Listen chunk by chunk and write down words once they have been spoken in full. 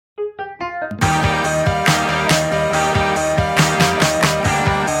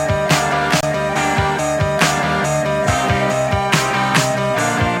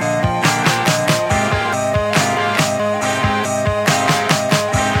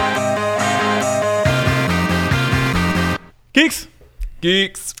Geeks!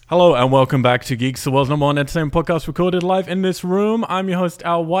 Geeks! Hello and welcome back to Geeks, the world's number one entertainment podcast recorded live in this room. I'm your host,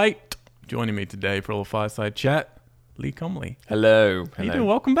 Al White. Joining me today for a little fireside chat, Lee Comley. Hello. How you doing?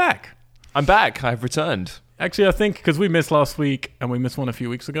 Welcome back. I'm back. I've returned. Actually, I think because we missed last week and we missed one a few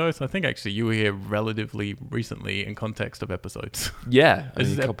weeks ago, so I think actually you were here relatively recently in context of episodes. Yeah. This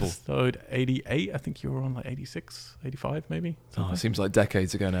is a couple. episode 88. I think you were on like 86, 85 maybe. Oh, it seems like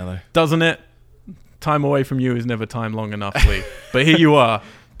decades ago now, though. Doesn't it? Time away from you is never time long enough, Lee. But here you are,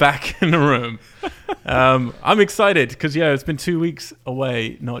 back in the room. I'm excited because, it's been 2 weeks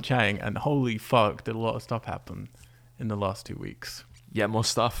away not chatting, and holy fuck, did a lot of stuff happen in the last 2 weeks. Yeah, more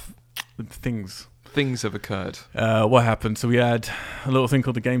stuff. Things have occurred. What happened? So we had a little thing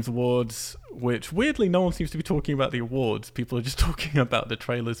called the Games Awards, which weirdly no one seems to be talking about the awards. People are just talking about the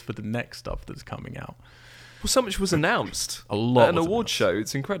trailers for the next stuff that's coming out. Well, so much was announced. A lot. At an award show,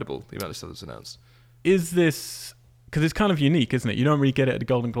 it's incredible, the amount of stuff that's announced. Is this... Because it's kind of unique, isn't it? You don't really get it at the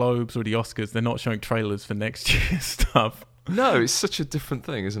Golden Globes or the Oscars. They're not showing trailers for next year's stuff. No, it's such a different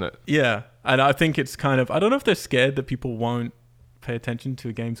thing, isn't it? Yeah. And I think it's kind of... I don't know if they're scared that people won't pay attention to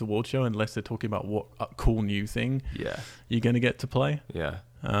a Games Award show unless they're talking about what a cool new thing you're going to get to play. Yeah.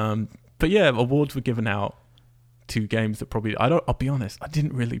 But yeah, awards were given out to games that probably... I'll be honest, I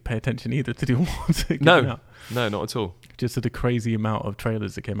didn't really pay attention either to the awards that given out. No, not at all. Just to the crazy amount of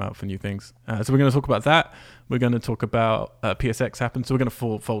trailers that came out for new things. So we're going to talk about that. We're going to talk about PSX happened. So we're going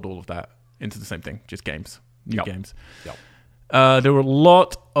to fold all of that into the same thing. Just games. New games. Yep. There were a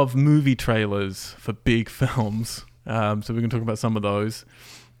lot of movie trailers for big films. So we're going to talk about some of those.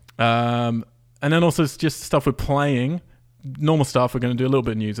 And then also just stuff we're playing. Normal stuff. We're going to do a little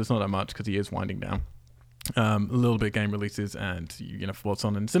bit of news. It's not that much because the year's winding down. A little bit of game releases and what's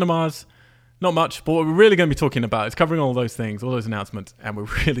on in cinemas. Not much, but what we're really going to be talking about is covering all those things, all those announcements, and we're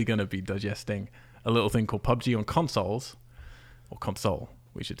really going to be digesting a little thing called PUBG on consoles, or console,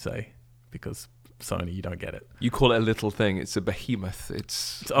 we should say, because Sony, you don't get it. You call it a little thing. It's a behemoth.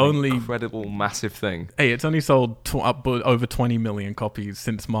 It's only an incredible, massive thing. Hey, it's only sold over 20 million copies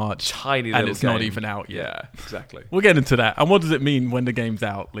since March. Tiny little and it's game. not even out yet. Yeah, exactly. We'll get into that. And what does it mean when the game's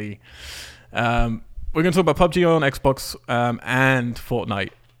out, Lee? We're going to talk about PUBG on Xbox and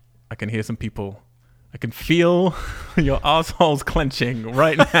Fortnite. I can hear some people. I can feel your assholes clenching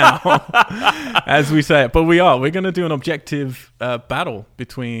right now as we say it. But we're going to do an objective battle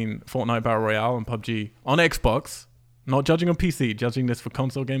between Fortnite Battle Royale and PUBG on Xbox. Not judging on PC, judging this for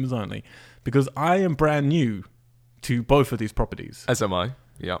console gamers only. Because I am brand new to both of these properties. As am I.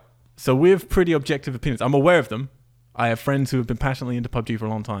 Yeah. So we have pretty objective opinions. I'm aware of them. I have friends who have been passionately into PUBG for a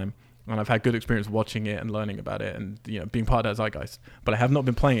long time. And I've had good experience watching it and learning about it and being part of that zeitgeist. But I have not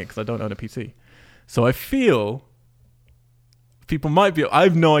been playing it because I don't own a PC. So I feel people might be... I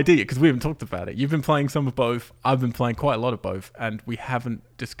have no idea because we haven't talked about it. You've been playing some of both. I've been playing quite a lot of both. And we haven't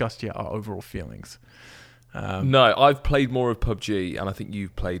discussed yet our overall feelings. No, I've played more of PUBG and I think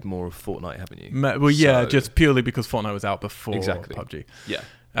you've played more of Fortnite, haven't you? Well, yeah, just purely because Fortnite was out before PUBG.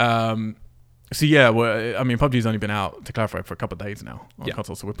 Yeah. So yeah, PUBG's only been out, to clarify, for a couple of days now on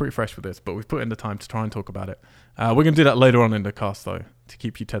console, so we're pretty fresh with this, but we've put in the time to try and talk about it. We're going to do that later on in the cast, though, to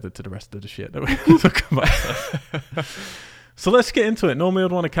keep you tethered to the rest of the shit that we're going to talk about. So let's get into it. Normally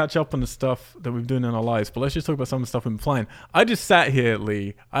I'd want to catch up on the stuff that we've been doing in our lives, but let's just talk about some of the stuff we've been playing. I just sat here,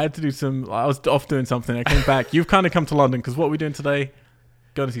 Lee. I was off doing something. I came back. You've kind of come to London, because what are we doing today?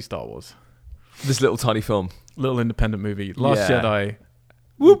 Going to see Star Wars. This little tiny film. Little independent movie. Last Jedi.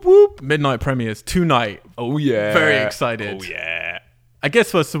 Whoop whoop. Midnight premieres tonight. Oh yeah. Very excited. Oh yeah. I guess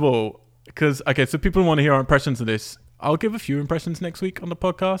first of all, so people want to hear our impressions of this. I'll give a few impressions next week on the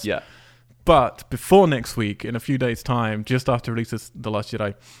podcast. Yeah. But before next week, in a few days' time, just after releases The Last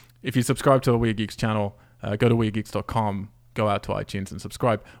Jedi, if you subscribe to our Weird Geeks channel, go to weirdgeeks.com, go out to iTunes and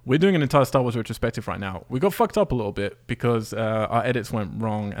subscribe. We're doing an entire Star Wars retrospective right now. We got fucked up a little bit because our edits went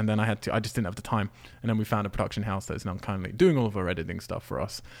wrong, and then I just didn't have the time. And then we found a production house that is now kindly doing all of our editing stuff for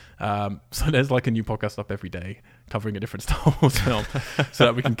us. So there's like a new podcast up every day covering a different Star Wars film so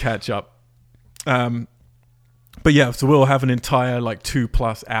that we can catch up. But yeah, so we'll have an entire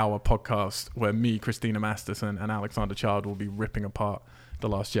 2+ hour podcast where me, Christina Masterson, and Alexander Child will be ripping apart The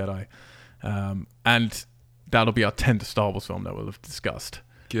Last Jedi. And that'll be our 10th Star Wars film that we'll have discussed.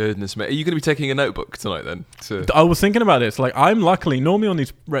 Goodness me. Are you going to be taking a notebook tonight then? I was thinking about this. I'm normally on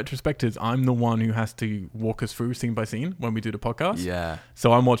these retrospectives, I'm the one who has to walk us through scene by scene when we do the podcast. Yeah.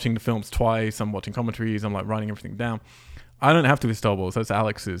 So I'm watching the films twice. I'm watching commentaries. I'm writing everything down. I don't have to with Star Wars. That's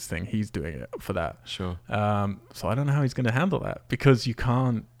Alex's thing. He's doing it for that. Sure. So I don't know how he's going to handle that because you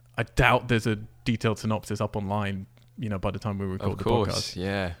can't... I doubt there's a detailed synopsis up online, by the time we record the podcast.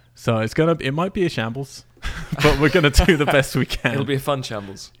 Yeah. So it might be a shambles but we're going to do the best we can. It'll be a fun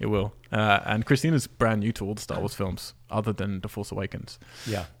shambles. It will. And Christina's brand new to all the Star Wars films, other than The Force Awakens.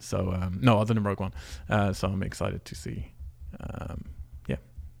 Yeah. So, no, other than Rogue One. So I'm excited to see,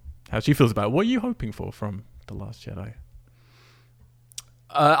 how she feels about it. What are you hoping for from The Last Jedi?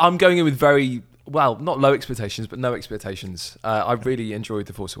 I'm going in with not low expectations, but no expectations. I really enjoyed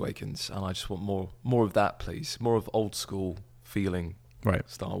The Force Awakens, and I just want more of that, please. More of old school feeling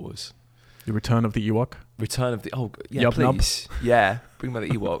Star Wars. The Return of the Ewok? Return of the... Oh, yeah, Yub please. Yeah, bring back the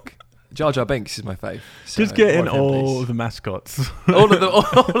Ewok. Jar Jar Binks is my fave. So just get in all the mascots. all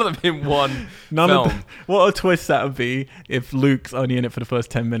of them in one film. What a twist that would be if Luke's only in it for the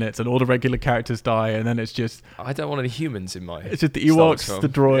first 10 minutes and all the regular characters die, and then it's just... I don't want any humans in my... It's just the Ewoks, the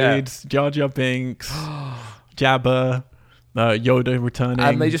droids, Jar Jar Binks, Jabba, Yoda returning.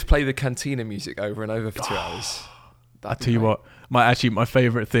 And they just play the Cantina music over and over for 2 hours. I tell you what, my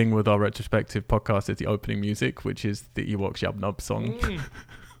favourite thing with our retrospective podcast is the opening music, which is the Ewoks Yub Nub song.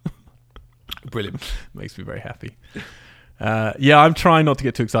 Brilliant. Makes me very happy. I'm trying not to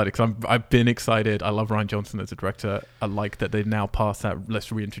get too excited because I've been excited. I love Rian Johnson as a director. I like that they've now passed that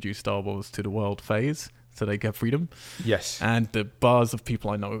let's reintroduce Star Wars to the world phase so they get freedom. Yes. And the bars of people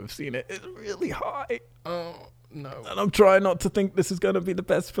I know who have seen it is really high. Oh, no. And I'm trying not to think this is going to be the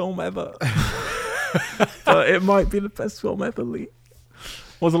best film ever. But it might be the best film ever, Lee.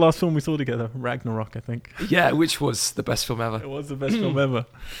 What was the last film we saw together? Ragnarok, I think. Yeah, which was the best film ever. It was the best film ever.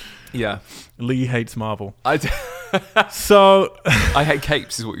 Yeah. Lee hates Marvel. So... I hate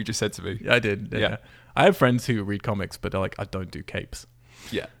capes is what you just said to me. I did. Yeah. I have friends who read comics, but they're like, I don't do capes.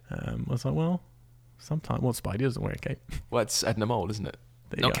 Yeah. I was like, well, sometimes... Well, Spidey doesn't wear a cape. Well, it's Edna Mole, isn't it?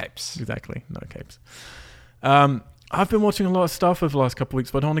 No capes. Exactly. No capes. I've been watching a lot of stuff over the last couple of weeks,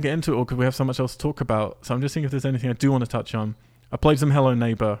 but I don't want to get into it all because we have so much else to talk about. So I'm just thinking if there's anything I do want to touch on. I played some Hello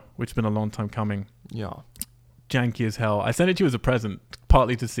Neighbor, which has been a long time coming. Yeah. Janky as hell. I sent it to you as a present,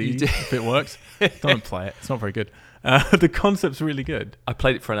 partly to see if it works. Don't play it. It's not very good. The concept's really good. I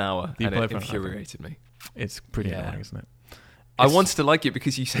played it for an hour and it infuriated me. It's pretty annoying, isn't it? I wanted to like it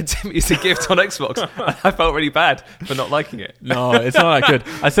because you sent it to me as a gift on Xbox. I felt really bad for not liking it. No, it's not that good.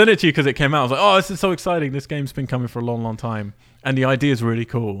 I sent it to you because it came out. I was like, oh, this is so exciting. This game's been coming for a long, long time. And the idea is really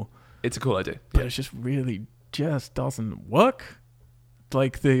cool. It's a cool idea. But it just doesn't work.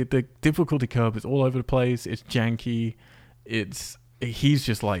 Like the difficulty curve is all over the place. It's janky. He's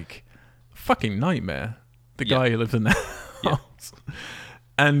just like a fucking nightmare. The guy who lives in the house.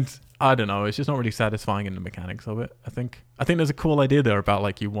 And I don't know. It's just not really satisfying in the mechanics of it. I think there's a cool idea there about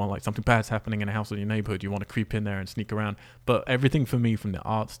like you want like something bad's happening in a house in your neighborhood. You want to creep in there and sneak around. But everything for me, from the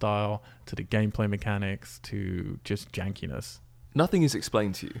art style to the gameplay mechanics to just jankiness. Nothing is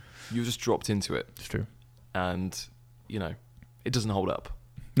explained to you. You're just dropped into it. It's true. And, it doesn't hold up.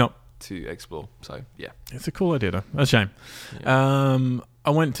 No. To explore. So, yeah. It's a cool idea, though. A shame. Yeah. I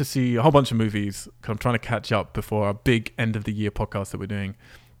went to see a whole bunch of movies because I'm trying to catch up before our big end of the year podcast that we're doing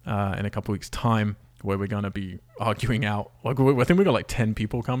in a couple of weeks' time, where we're going to be arguing out. Like, I think we've got like 10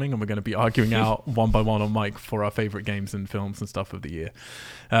 people coming, and we're going to be arguing out one by one on mic for our favorite games and films and stuff of the year.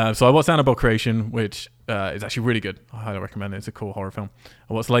 So I watched Annabelle Creation, which is actually really good. I highly recommend it. It's a cool horror film.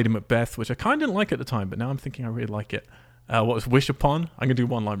 I watched Lady Macbeth, which I kind of didn't like at the time, but now I'm thinking I really like it. What was Wish Upon? I'm going to do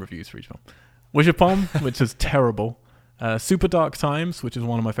one-line reviews for each film. Wish Upon, which is terrible. Super Dark Times, which is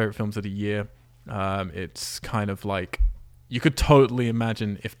one of my favorite films of the year. It's kind of like... You could totally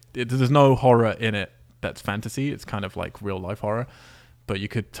imagine there's no horror in it that's fantasy. It's kind of like real life horror, but you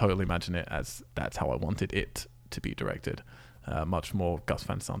could totally imagine it as that's how I wanted it to be directed. Much more Gus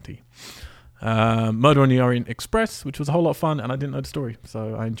Van Sant-y. Murder on the Orient Express, which was a whole lot of fun, and I didn't know the story,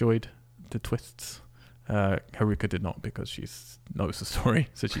 so I enjoyed the twists. Haruka did not, because she knows the story,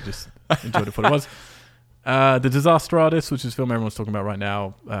 so she just enjoyed it for what it was. The Disaster Artist, which is a film everyone's talking about right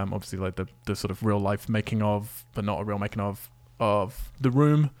now, obviously like the sort of real life making of, but not a real making of The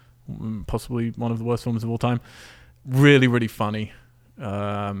Room, possibly one of the worst films of all time. Really, really funny.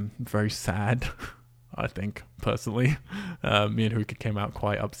 Very sad, I think, personally. Me and Haruka came out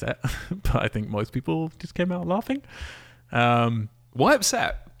quite upset, but I think most people just came out laughing. Why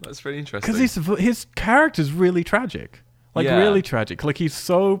upset? That's really interesting. Because his character's really tragic. Really tragic. Like, he's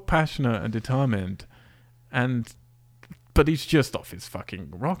so passionate and determined, but he's just off his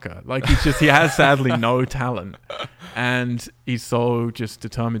fucking rocker. Like, he has sadly no talent, and he's so just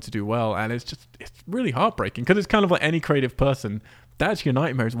determined to do well, and it's really heartbreaking, because it's kind of like any creative person. That's your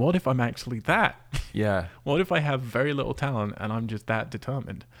nightmare, is what if I'm actually that? Yeah. What if I have very little talent and I'm just that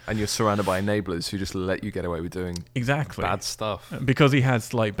determined? And you're surrounded by enablers who just let you get away with doing bad stuff. Because he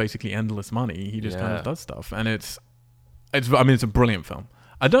has like basically endless money, he just kind of does stuff. And it's a brilliant film.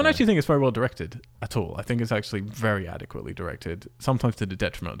 I don't actually think it's very well directed at all. I think it's actually very adequately directed, sometimes to the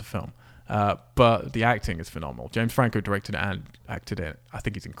detriment of the film. But the acting is phenomenal. James Franco directed it and acted it. I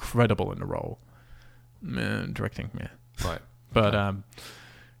think he's incredible in the role. Directing, yeah. Right. But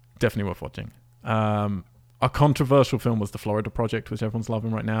definitely worth watching. A controversial film was The Florida Project, which everyone's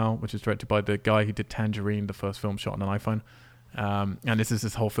loving right now, which is directed by the guy who did Tangerine, the first film shot on an iPhone. And this is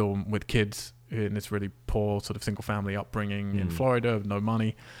this whole film with kids in this really poor sort of single family upbringing in Florida with no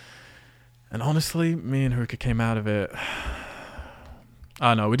money. And honestly, me and Haruka came out of it.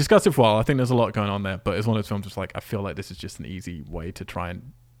 I don't know. We discussed it for a while. I think there's a lot going on there, but it's one of those films that's like, I feel like this is just an easy way to try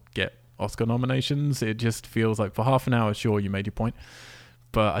and get Oscar nominations. It just feels like for half an hour, sure, you made your point,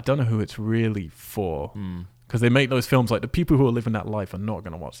 but I don't know who it's really for. Because they make those films like the people who are living that life are not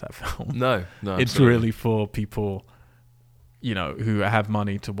going to watch that film. No, it's really for people, you know, who have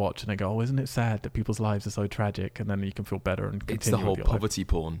money to watch and they go, oh, isn't it sad that people's lives are so tragic? And then you can feel better and continue. It's the whole with your poverty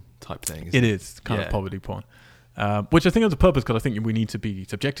porn type thing. It is kind of poverty porn. Which I think is a purpose, because I think we need to be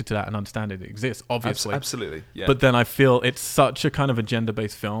subjected to that and understand it exists, obviously. Absolutely, yeah. But then I feel it's such a kind of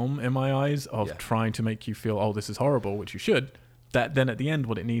agenda-based film in my eyes of trying to make you feel, oh, this is horrible, which you should, that then at the end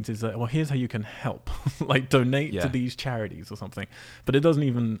what it needs is that, well, here's how you can help. Like donate to these charities or something. But it doesn't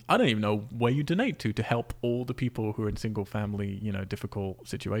even, I don't even know where you donate to help all the people who are in single-family, you know, difficult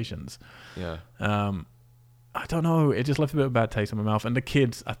situations. Yeah. I don't know. It just left a bit of a bad taste in my mouth. And the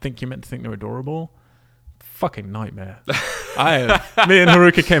kids, I think you're meant to think they're adorable. Fucking nightmare. Me and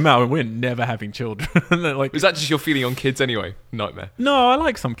Haruka came out and we're never having children. Like, is that just your feeling on kids anyway? Nightmare. No, I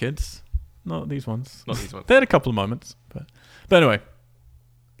like some kids. Not these ones. They had a couple of moments. But anyway,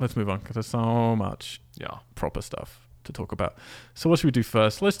 let's move on, because there's so much proper stuff to talk about. So what should we do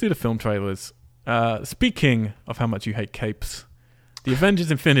first? Let's do the film trailers. Speaking of how much you hate capes, the Avengers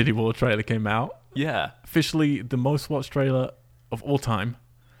Infinity War trailer came out. Yeah. Officially the most watched trailer of all time.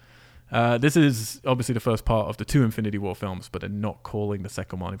 This is obviously the first part of the 2 Infinity War films, but they're not calling the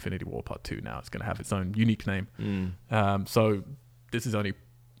second one Infinity War Part 2 now. It's going to have its own unique name. So this is only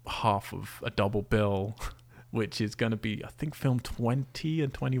half of a double bill, which is going to be, I think, film 20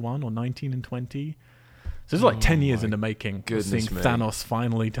 and 21 or 19 and 20. So this is like 10 years in the making. Seeing Thanos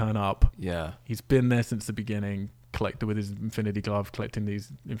finally turn up. Yeah. He's been there since the beginning, collected with his Infinity Glove, collecting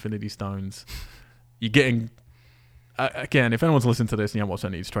these Infinity Stones. You're getting... again, if anyone's listened to this and you haven't watched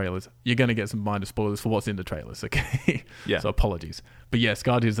any of these trailers, you're going to get some minor spoilers for what's in the trailers, okay? Yeah. So apologies. But yes,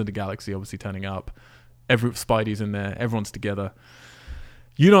 Guardians of the Galaxy obviously turning up. Spidey's in there. Everyone's together.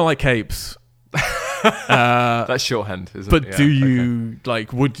 You don't like capes. That's shorthand, isn't it? But do you,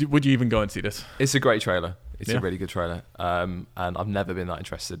 like, would you even go and see this? It's a great trailer. It's a really good trailer. And I've never been that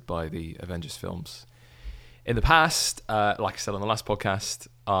interested by the Avengers films. In the past, like I said on the last podcast,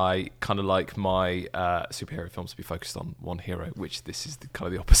 I kind of like my superhero films to be focused on one hero, which this is kind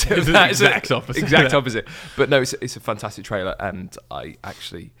of the opposite. It's the exact opposite. Exact opposite. But no, it's a fantastic trailer, and I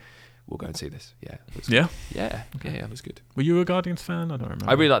actually will go and see this. Yeah. Yeah, it was good. Were you a Guardians fan? I don't remember.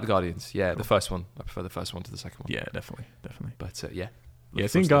 I really like the Guardians. Yeah, the first one. I prefer the first one to the second one. Yeah, definitely. But yeah,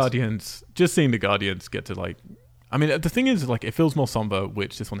 seeing Guardians, just seeing the Guardians get to like... I mean, the thing is, like, it feels more somber,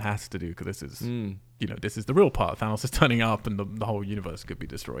 which this one has to do, because this is, you know, this is the real part. Thanos is turning up, and the whole universe could be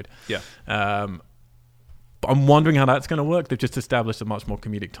destroyed. Yeah. But I'm wondering how that's going to work. They've just established a much more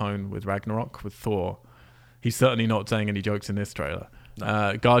comedic tone with Ragnarok, with Thor. He's certainly not saying any jokes in this trailer.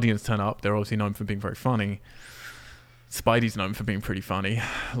 No. Guardians turn up. They're obviously known for being very funny. Spidey's known for being pretty funny.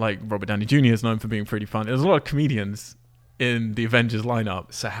 Like, Robert Downey Jr. is known for being pretty funny. There's a lot of comedians in the Avengers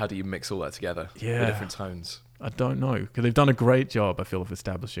lineup. So how do you mix all that together? Yeah. With different tones? I don't know, because they've done a great job, I feel, of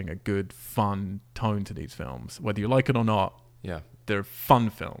establishing a good, fun tone to these films. Whether you like it or not, they're fun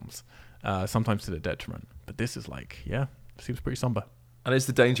films, sometimes to their detriment. But this is like, seems pretty somber. And it's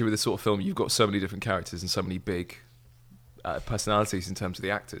the danger with this sort of film, you've got so many different characters and so many big personalities in terms of the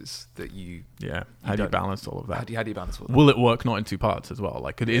actors that you... Yeah, how do you balance all of that? How do you balance all of that? Will it work not in 2 parts as well?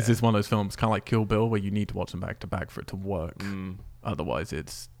 Like, is this one of those films, kind of like Kill Bill, where you need to watch them back to back for it to work? Otherwise,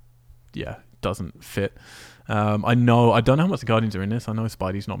 it's... doesn't fit. I don't know how much the Guardians are in this. I know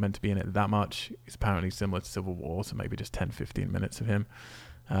Spidey's not meant to be in it that much. It's apparently similar to Civil War, so maybe just 10-15 minutes of him.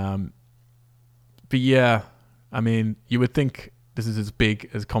 But yeah, I mean, you would think this is as big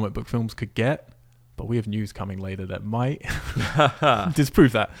as comic book films could get, but we have news coming later that might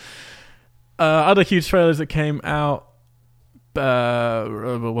disprove that. Other huge trailers that came out,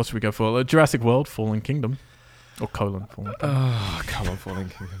 what should we go for? Jurassic World, Fallen Kingdom. Or Fallen Kingdom. Oh, come on, Fallen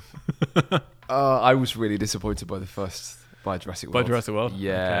Kingdom. I was really disappointed by Jurassic World. By Jurassic World?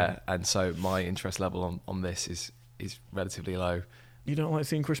 Yeah, okay. And so my interest level on this is relatively low. You don't like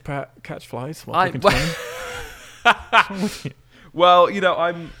seeing Chris Pratt catch flies? Well,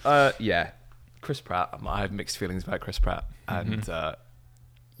 I'm Chris Pratt. I have mixed feelings about Chris Pratt, and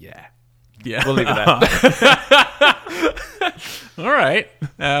yeah, we'll leave it there. All right.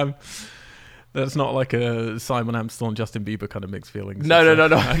 That's not like a Simon Amstel, Justin Bieber kind of mixed feelings. No,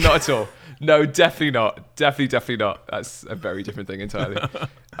 not at all. No, definitely not. Definitely not. That's a very different thing entirely.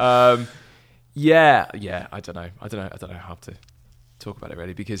 Yeah. I don't know how to talk about it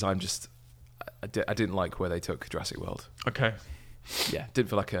really, because I didn't like where they took Jurassic World. Okay. Yeah, didn't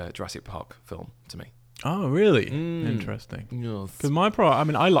feel like a Jurassic Park film to me. Oh, really? Interesting. Yes. Because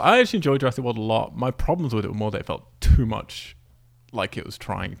I actually enjoyed Jurassic World a lot. My problems with it were more that it felt too much like it was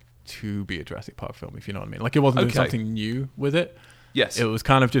trying to be a Jurassic Park film, if you know what I mean. Like, it wasn't doing something new with it. Yes. It was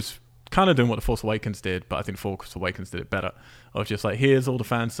kind of doing what The Force Awakens did, but I think Force Awakens did it better. Of just like, here's all the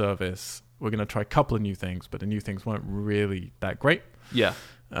fan service. We're going to try a couple of new things, but the new things weren't really that great. Yeah.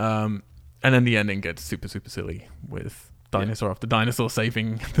 And then the ending gets super, super silly with dinosaur after dinosaur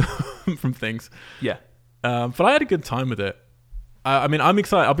saving from things. Yeah. But I had a good time with it. I mean, I'm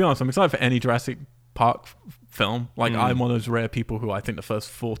excited. I'll be honest. I'm excited for any Jurassic Park film. Like, I'm one of those rare people who I think the first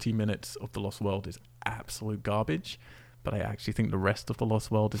 40 minutes of The Lost World is absolute garbage. But I actually think the rest of The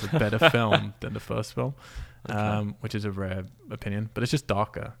Lost World is a better film than the first film, which is a rare opinion. But it's just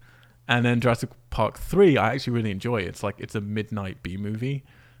darker. And then Jurassic Park 3, I actually really enjoy. It's like, it's a midnight B movie.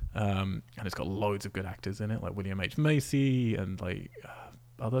 And it's got loads of good actors in it, like William H. Macy and like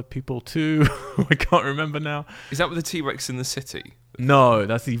other people too. I can't remember now. Is that with the T-Rex in the city? No,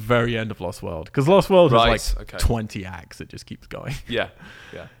 that's the very end of Lost World. Because Lost World has like 20 acts. It just keeps going. Yeah.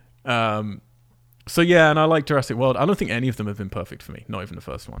 So yeah, and I like Jurassic World. I don't think any of them have been perfect for me. Not even the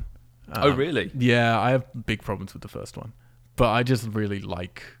first one. Oh, really? Yeah, I have big problems with the first one. But I just really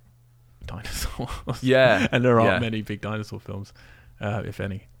like dinosaurs. Yeah. And there aren't many big dinosaur films, if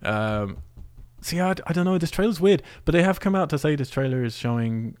any. So yeah, I don't know. This trailer's weird. But they have come out to say this trailer is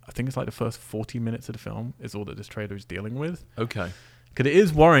showing, I think it's like the first 40 minutes of the film is all that this trailer is dealing with. Okay. Because it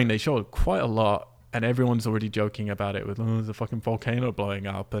is worrying. They showed quite a lot. And everyone's already joking about it with, there's a fucking volcano blowing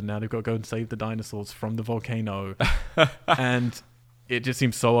up. And now they've got to go and save the dinosaurs from the volcano. And it just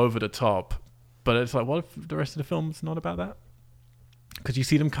seems so over the top. But it's like, what if the rest of the film's not about that? Because you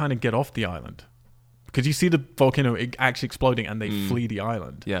see them kind of get off the island. Because you see the volcano actually exploding and they flee the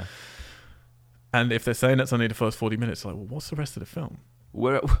island. Yeah. And if they're saying that's only the first 40 minutes, like, well, what's the rest of the film?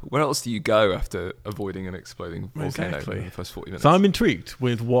 Where else do you go after avoiding an exploding volcano in the first 40 minutes? So I'm intrigued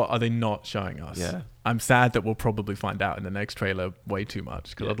with what are they not showing us. Yeah. I'm sad that we'll probably find out in the next trailer way too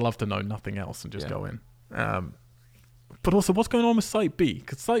much, because I'd love to know nothing else and just go in. But also, what's going on with Site B?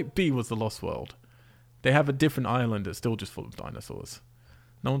 Because Site B was the Lost World. They have a different island that's still just full of dinosaurs.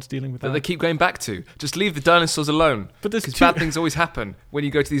 No one's dealing with that. That they keep going back to. Just leave the dinosaurs alone. But because bad things always happen when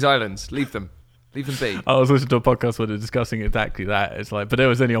you go to these islands. Leave them. Leave them be. I was listening to a podcast where they're discussing exactly that. It's like, but there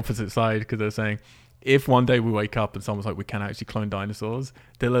was any opposite side, because they're saying, if one day we wake up and someone's like, we can actually clone dinosaurs,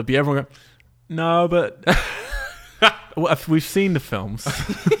 there'll be everyone going, no, but well, we've seen the films.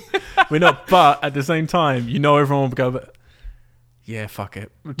 We're not, but at the same time, everyone will go, but yeah, fuck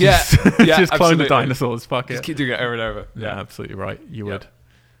it. Just clone the dinosaurs. Fuck it. Just keep doing it over and over. Yeah, absolutely right. You would.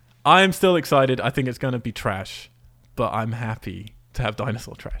 I am still excited. I think it's going to be trash, but I'm happy to have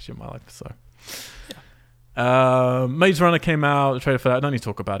dinosaur trash in my life. So, Maze Runner came out. The trailer for that. I don't need to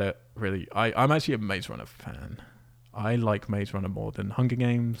talk about it really. I'm actually a Maze Runner fan. I like Maze Runner more than Hunger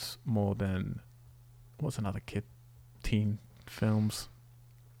Games, more than what's another teen films.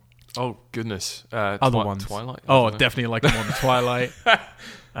 Oh goodness! Other ones. Twilight. Oh, definitely like more than Twilight.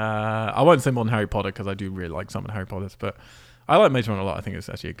 I won't say more than Harry Potter, because I do really like some of Harry Potter's, but I like Maze Runner a lot. I think it's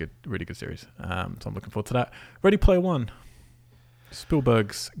actually a really good series. So I'm looking forward to that. Ready Player One,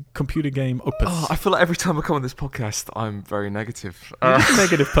 Spielberg's computer game opus. Oh, I feel like every time I come on this podcast, I'm very negative. You're just a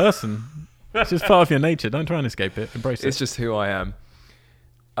negative person. It's just part of your nature. Don't try and escape it. Embrace it. It's just who I am.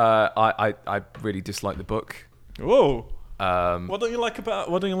 I really dislike the book. Whoa. What don't you like about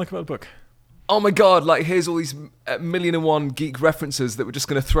the book? Oh my god! Like, here's all these 1,000,001 geek references that we're just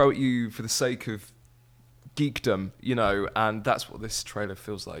going to throw at you for the sake of geekdom, and that's what this trailer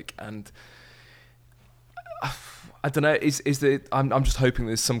feels like. And I don't know. I'm just hoping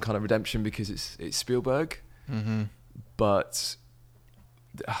there's some kind of redemption because it's Spielberg, but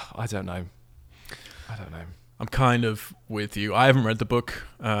I don't know. I'm kind of with you. I haven't read the book.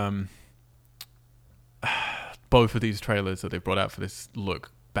 Both of these trailers that they've brought out for this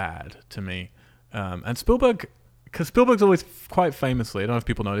look bad to me. And Spielberg, because Spielberg's always quite famously, I don't know if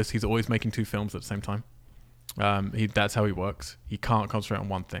people know this, he's always making 2 films at the same time. That's how he works. He can't concentrate on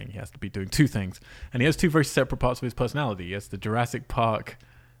one thing. He has to be doing 2 things. And he has 2 very separate parts of his personality. He has the Jurassic Park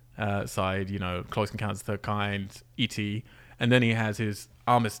side, Close Encounters of the Third Kind, E.T., And then he has his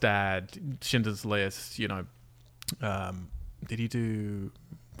Amistad, Schindler's List, did he do...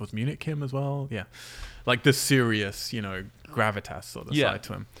 Was Munich him as well? Yeah. Like the serious, gravitas sort of side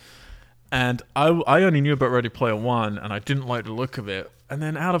to him. And I only knew about Ready Player One, and I didn't like the look of it. And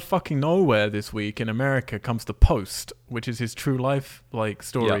then out of fucking nowhere this week in America comes The Post, which is his true life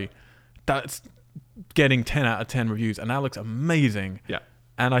story. Yeah. That's getting 10 out of 10 reviews, and that looks amazing. Yeah.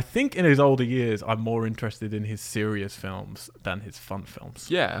 And I think in his older years, I'm more interested in his serious films than his fun films.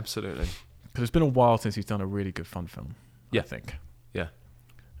 Yeah, absolutely. Because it's been a while since he's done a really good fun film. Yeah. I think. Yeah.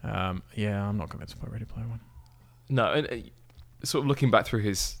 I'm not convinced about Ready Player One. No, and sort of looking back through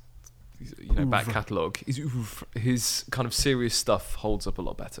his back catalogue, his kind of serious stuff holds up a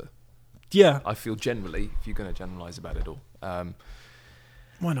lot better. Yeah. I feel generally, if you're going to generalise about it all.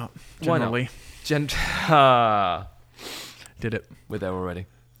 Why not? Generally. Did it. We're there already.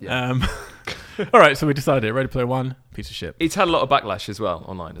 Yeah. All right, so we decided Ready Player One, piece of shit. It's had a lot of backlash as well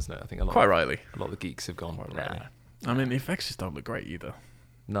online, isn't it? I think quite rightly. A lot of the geeks have gone. Nah. I mean, the effects just don't look great either.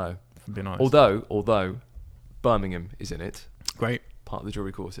 No. If I'm being honest. Although Birmingham is in it. Great. Part of the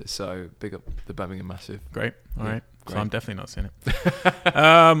jury quarters, so big up the Birmingham Massive. Great. All right. Great. So I'm definitely not seeing it.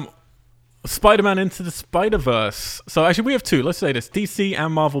 Spider-Man Into the Spider-Verse. So actually we have two. Let's say this. DC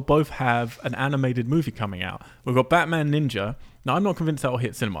and Marvel both have an animated movie coming out. We've got Batman Ninja. Now, I'm not convinced that will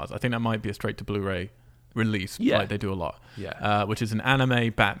hit cinemas. I think that might be a straight to Blu-ray release, like they do a lot. Yeah. Which is an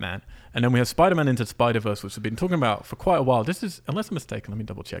anime Batman. And then we have Spider-Man Into the Spider-Verse, which we've been talking about for quite a while. This is, unless I'm mistaken, let me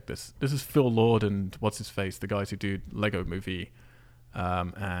double check this. This is Phil Lord and what's-his-face, the guys who do Lego Movie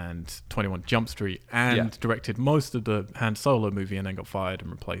and 21 Jump Street, and directed most of the Han Solo movie and then got fired and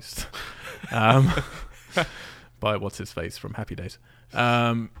replaced by what's-his-face from Happy Days.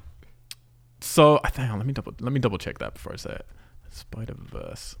 So, hang on, let me double check that before I say it.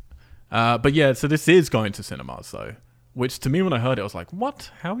 Spider-Verse. But yeah, so this is going to cinemas though, which to me when I heard it, I was like,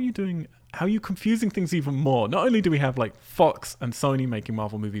 what? How are you confusing things even more? Not only do we have like Fox and Sony making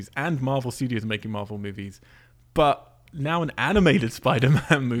Marvel movies and Marvel Studios making Marvel movies, but now an animated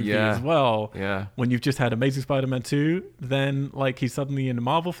Spider-Man movie as well. Yeah. When you've just had Amazing Spider-Man 2, then like he's suddenly in the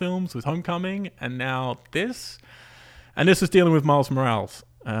Marvel films with Homecoming, and now this. And this was dealing with Miles Morales.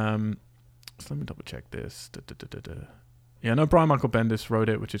 So let me double check this. Yeah, I know Brian Michael Bendis wrote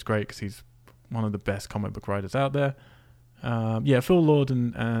it, which is great because he's one of the best comic book writers out there. Phil Lord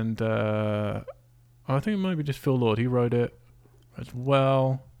and I think it might be just Phil Lord. He wrote it as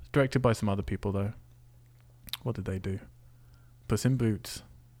well. It's directed by some other people though. What did they do? Puss in Boots.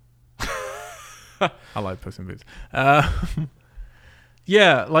 I like Puss in Boots. Do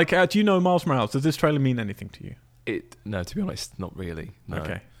you know Miles Morales? Does this trailer mean anything to you? No, to be honest, not really. No.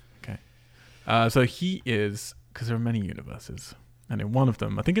 Okay. So he is, because there are many universes, and in one of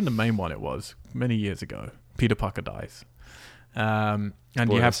them, I think in the main one it was, many years ago, Peter Parker dies. And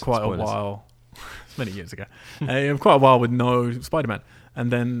spoilers, you have quite a while, it's many years ago, you have quite a while with no Spider-Man.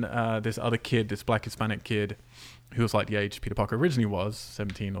 And then this other kid, this black Hispanic kid, who was like the age Peter Parker originally was,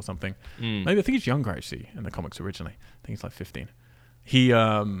 17 or something. Maybe I think he's younger actually in the comics originally. I think he's like 15. He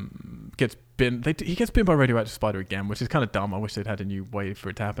gets bitten. He gets bitten by a radioactive spider again, which is kind of dumb. I wish they'd had a new way for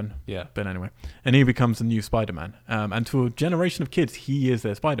it to happen. Yeah. But anyway, and he becomes the new Spider-Man. And to a generation of kids, he is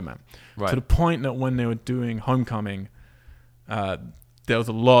their Spider-Man. Right. To the point that when they were doing Homecoming, there was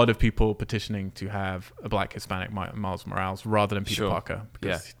a lot of people petitioning to have a black Hispanic Miles Morales rather than Peter Parker,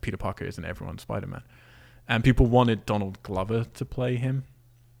 because Peter Parker isn't everyone's Spider-Man. And people wanted Donald Glover to play him,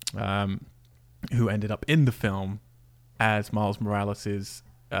 who ended up in the film as Miles Morales'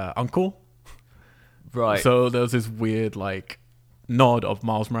 uncle. Right. So there was this weird nod of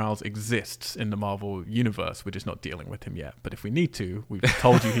Miles Morales exists in the Marvel universe. We're just not dealing with him yet. But if we need to, we've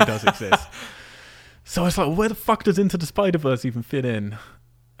told you he does exist. So it's like, where the fuck does Into the Spider-Verse even fit in?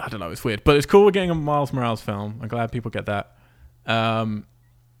 I don't know. It's weird. But it's cool we're getting a Miles Morales film. I'm glad people get that.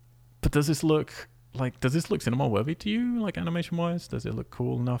 But does this look cinema worthy to you, animation wise? Does it look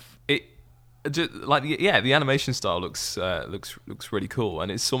cool enough? The animation style looks really cool,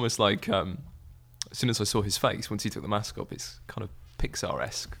 and it's almost like as soon as I saw his face once he took the mask off, it's kind of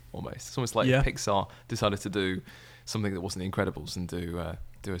Pixar-esque almost. It's almost like Pixar decided to do something that wasn't The Incredibles and do a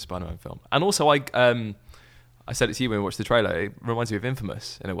Spider-Man film. And also, I said it to you when we watched the trailer. It reminds me of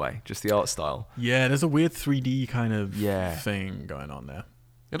Infamous in a way, just the art style. Yeah, there's a weird 3D kind of thing going on there.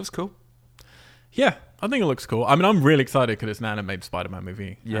 It looks cool. Yeah, I think it looks cool. I mean, I'm really excited because it's an animated Spider-Man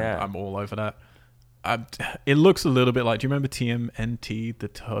movie. Yeah. I'm all over that. It looks a little bit like, do you remember TMNT, the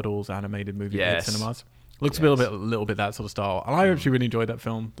Turtles animated movie in cinemas? Looks a little bit that sort of style. And I actually really enjoyed that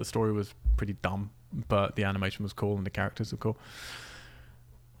film. The story was pretty dumb, but the animation was cool and the characters were cool.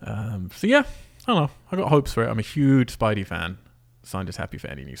 So yeah, I don't know. I got hopes for it. I'm a huge Spidey fan, so I'm just happy for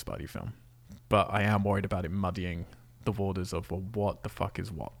any new Spidey film. But I am worried about it muddying the waters of, well, what the fuck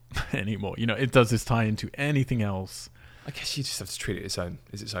is what anymore. You know, it does this tie into anything else. I guess you just have to treat it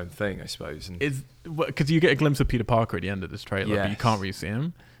as its own thing, I suppose. And because you get a glimpse of Peter Parker at the end of this trailer, but you can't really see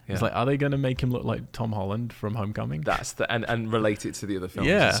him. Yeah. It's like, are they going to make him look like Tom Holland from Homecoming? That's and relate it to the other films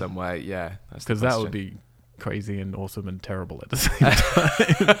in some way. Yeah, because that would be crazy and awesome and terrible at the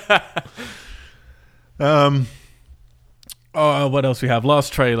same time. What else we have?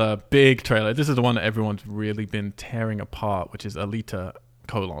 Last trailer, big trailer. This is the one that everyone's really been tearing apart, which is Alita: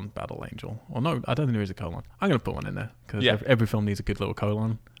 Battle Angel. Or no, I don't think there is a colon. I'm going to put one in there because every film needs a good little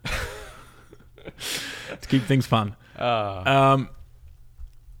colon to keep things fun.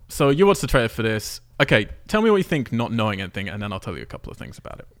 So you watched the trailer for this. Okay, tell me what you think, not knowing anything, and then I'll tell you a couple of things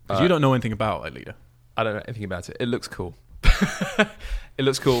about it. Because you don't know anything about Alita. I don't know anything about it. It looks cool. It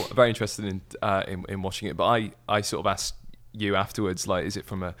looks cool. I'm very interested in watching it. But I sort of asked you afterwards, like, is it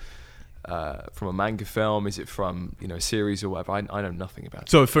from a manga film? Is it from a series or whatever? I know nothing about it.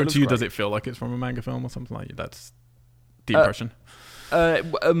 So to you, does it feel like it's from a manga film or something like that? That's the impression. I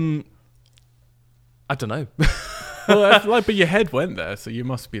don't know. Well, but your head went there, so you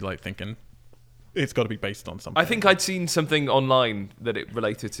must be like thinking it's got to be based on something. I think I'd seen something online that it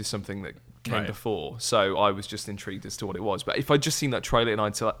related to something that came before, so I was just intrigued as to what it was. But if I'd just seen that trailer in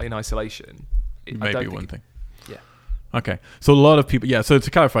isolation, maybe one thing. Yeah. Okay. So a lot of people. Yeah. So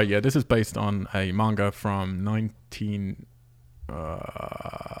to clarify, this is based on a manga from I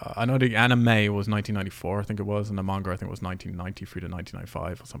know the anime was 1994, I think it was, and the manga I think was 1993 to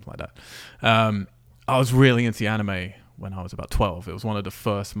 1995 or something like that. I was really into the anime when I was about 12. It was one of the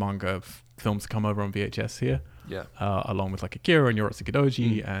first manga films to come over on VHS here. Yeah. Along with like Akira and Yorotsuki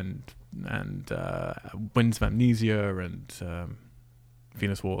Doji and Winds of Amnesia and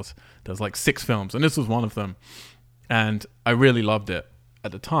Venus Wars. There's like 6 films, and this was one of them. And I really loved it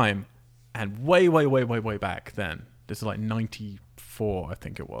at the time. And way back then, this is like 94, I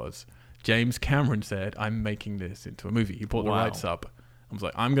think it was, James Cameron said, I'm making this into a movie. He bought the rights up. I was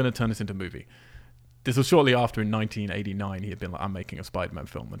like, I'm going to turn this into a movie. This was shortly after, in 1989, he had been like, I'm making a Spider-Man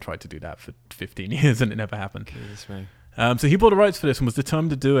film, and tried to do that for 15 years, and it never happened. So he bought the rights for this and was determined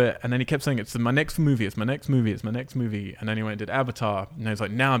to do it, and then he kept saying, it's my next movie, it's my next movie, it's my next movie. And then he went and did Avatar, and then he's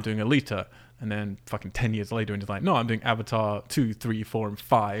like, now I'm doing Alita. And then fucking 10 years later, and he's like, no, I'm doing Avatar 2, 3, 4, and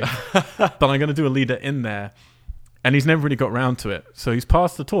 5. But I'm going to do Alita in there. And he's never really got around to it. So he's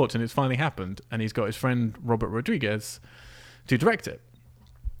passed the torch, and it's finally happened. And he's got his friend Robert Rodriguez to direct it,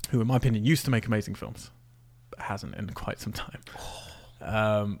 who, in my opinion, used to make amazing films, but hasn't in quite some time.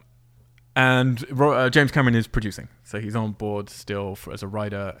 And James Cameron is producing, so he's on board still as a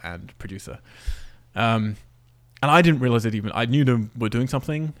writer and producer. And I didn't realize it even. I knew they were doing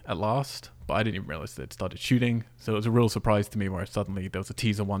something at last, but I didn't even realize they'd started shooting. So it was a real surprise to me where suddenly there was a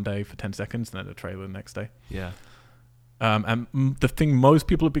teaser one day for 10 seconds and then a trailer the next day. Yeah. And the thing most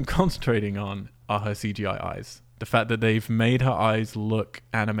people have been concentrating on are her CGI eyes. The fact that they've made her eyes look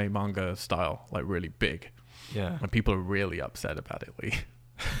anime manga style, like really big. Yeah. And people are really upset about it, Lee.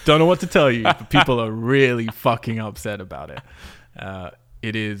 Don't know what to tell you, but people are really fucking upset about it.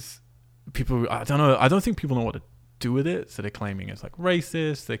 It is... People... I don't know. I don't think people know what to do with it. So they're claiming it's like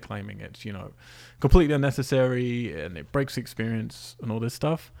racist. They're claiming it's, completely unnecessary and it breaks the experience and all this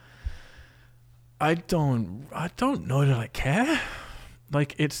stuff. I don't know that I care.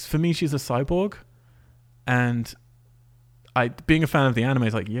 Like, it's... For me, she's a cyborg. And being a fan of the anime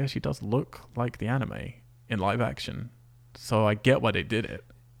is like, yeah, she does look like the anime in live action. So I get why they did it.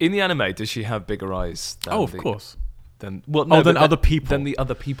 In the anime, does she have bigger eyes? Of course. Than other people. Than the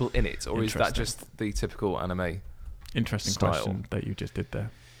other people in it? Or is that just the typical anime Interesting style? Question that you just did there.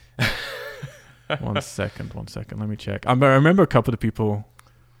 One second. Let me check. I remember a couple of the people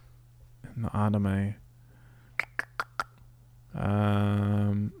in the anime.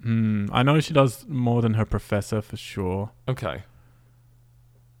 I know she does more than her professor for sure. Okay.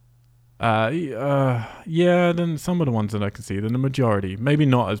 Yeah, then some of the ones that I can see, then the majority, maybe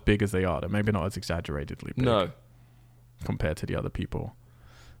not as big as they are, maybe not as exaggeratedly big. No. Compared to the other people.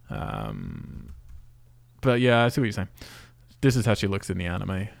 But yeah, I see what you're saying. This is how she looks in the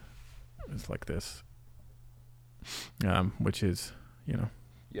anime. It's like this. Which is, yeah,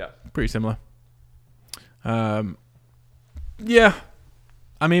 pretty similar. Yeah.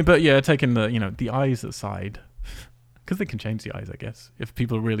 I mean, but yeah, taking the eyes aside, because they can change the eyes, I guess. If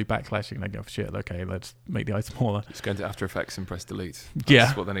people are really backlashing, they go, shit, okay, let's make the eyes smaller. Just go into After Effects and press delete.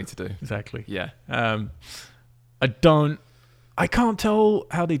 That's what they need to do. Exactly. Yeah. I don't I can't tell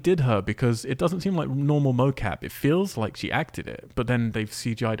how they did her because it doesn't seem like normal mocap. It feels like she acted it, but then they've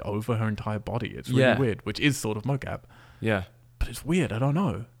CGI'd over her entire body. It's really weird, which is sort of mocap. Yeah. But it's weird. I don't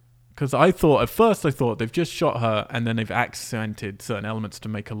know. Because at first I thought they've just shot her and then they've accented certain elements to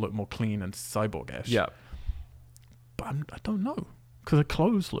make her look more clean and cyborg-ish. Yeah. But I don't know. Because her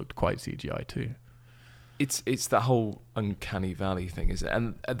clothes looked quite CGI too. It's that whole uncanny valley thing, is it?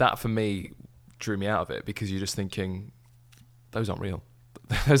 And that for me drew me out of it because you're just thinking, those aren't real.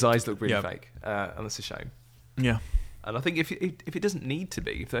 Those eyes look really fake, and that's a shame. Yeah. And I think if it doesn't need to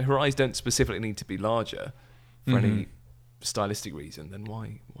be, if her eyes don't specifically need to be larger for any stylistic reason, then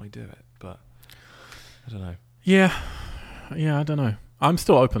why do it? But I don't know. Yeah, I don't know. I'm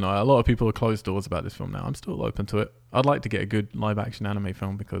still open though. A lot of people are closed doors about this film now. I'm still open to it. I'd like to get a good live action anime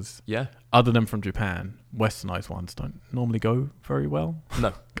film because other than from Japan, westernized ones don't normally go very well.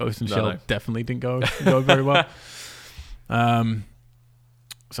 No. Ghost in the Shell definitely didn't go very well.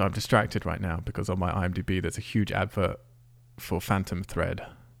 So I'm distracted right now because on my IMDb there's a huge advert for Phantom Thread.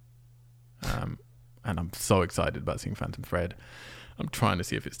 And I'm so excited about seeing Phantom Thread. I'm trying to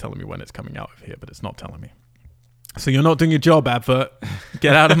see if it's telling me when it's coming out of here, but it's not telling me. So you're not doing your job, advert.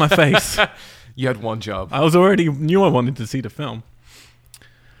 Get out of my face. You had one job. I knew I wanted to see the film.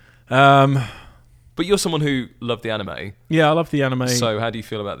 But you're someone who loved the anime. Yeah, I love the anime. So how do you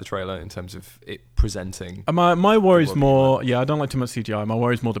feel about the trailer in terms of it presenting? My worry's more... Yeah, I don't like too much CGI. My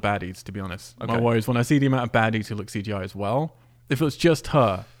worry's more the baddies, to be honest. Okay. My worry's when I see the amount of baddies who look CGI as well. If it was just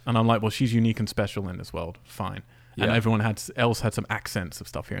her, and I'm like, well, she's unique and special in this world, fine. Yeah. And everyone else had some accents of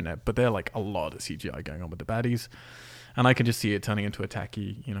stuff here and there. But they're like a lot of CGI going on with the baddies. And I can just see it turning into a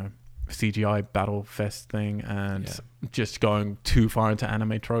tacky, CGI battle fest thing and just going too far into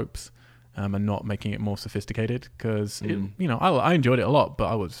anime tropes and not making it more sophisticated. Because, I enjoyed it a lot, but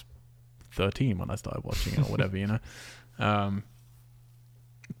I was 13 when I started watching it or whatever,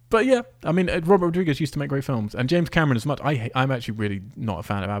 But yeah, I mean, Robert Rodriguez used to make great films. And James Cameron, as much... I'm actually really not a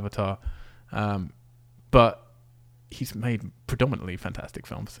fan of Avatar. But he's made predominantly fantastic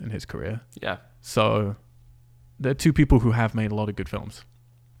films in his career. Yeah. So there are two people who have made a lot of good films.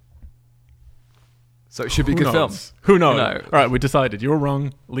 So it should be good films. Who knows? No. All right, we decided. You're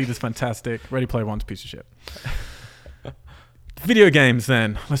wrong. Leader's fantastic. Ready Player One's a piece of shit. Video games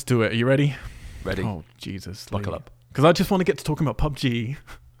then. Let's do it. Are you ready? Ready. Oh, Jesus. Buckle up. Because I just want to get to talking about PUBG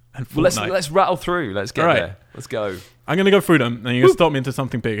and Fortnite. Well, let's rattle through. Let's get there. Let's go. I'm going to go through them and you're going to stop me into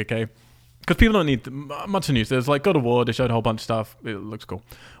something big, okay? Because people don't need much news. There's like God of War. They showed a whole bunch of stuff. It looks cool.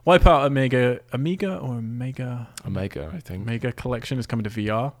 Wipeout Omega, I think. Omega Collection is coming to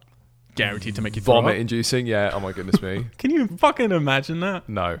VR. Guaranteed to make you throw up. Vomit-inducing, yeah. Oh my goodness me. Can you fucking imagine that?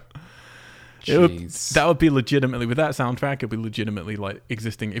 No. That would be legitimately, with that soundtrack, it'd be legitimately like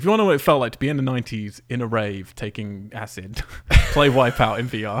existing. If you want to know what it felt like to be in the 90s in a rave taking acid, play Wipeout in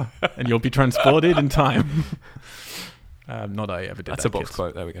VR and you'll be transported in time. Not that I ever did that. That's a box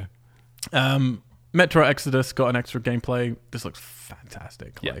quote. There we go. Metro Exodus got an extra gameplay. This looks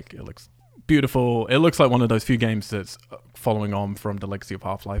fantastic. Yeah. Like, it looks beautiful. It looks like one of those few games that's following on from the legacy of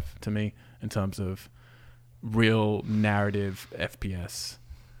Half-Life to me in terms of real narrative FPS.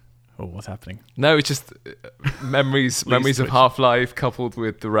 Oh, what's happening? No, it's just memories of Half-Life coupled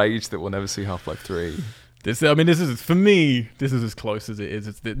with the rage that we'll never see Half-Life 3. This is, for me, this is as close as it is.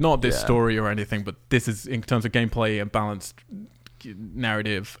 It's not this story or anything, but this is in terms of gameplay and balanced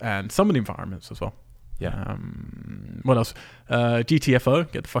narrative and some of the environments as well. Yeah. What else?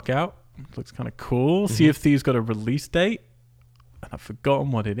 GTFO, get the fuck out. Looks kind of cool. Sea of Thieves got a release date, and I've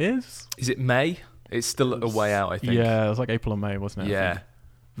forgotten what it is. Is it May? It's still a way out, I think. Yeah, it was like April or May, wasn't it? Yeah.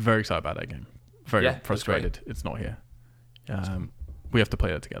 Very excited about that game. Very frustrated it's not here. We have to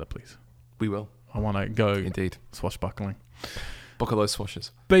play that together, please. We will. I want to go indeed swashbuckling. Buckle those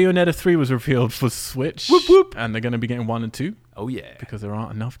swashes. Bayonetta 3 was revealed for Switch. Whoop, whoop. And they're going to be getting 1 and 2. Oh, yeah. Because there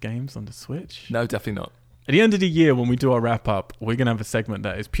aren't enough games on the Switch. No, definitely not. At the end of the year, when we do our wrap-up, we're going to have a segment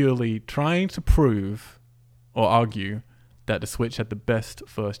that is purely trying to prove or argue that the Switch had the best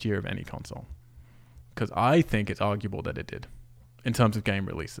first year of any console. Because I think it's arguable that it did, in terms of game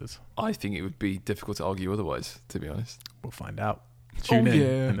releases. I think it would be difficult to argue otherwise, to be honest. We'll find out. Tune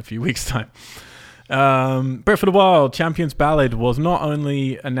in a few weeks' time. Breath of the Wild, Champions Ballad was not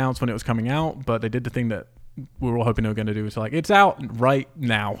only announced when it was coming out, but they did the thing that we were all hoping they were going to do. It's like, it's out right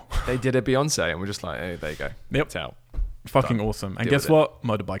now. They did a Beyonce, and we're just like, hey, there you go. Yep. It's out. Fucking awesome. And guess what?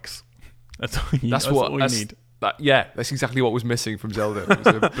 Motorbikes. That's all you need. That's exactly what was missing from Zelda. It was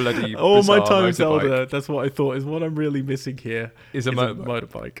a bloody all my time in Zelda. That's what I thought is what I'm really missing here. Is a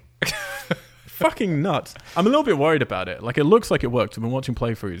motorbike. Fucking nuts. I'm a little bit worried about it. Like, it looks like it worked. I've been watching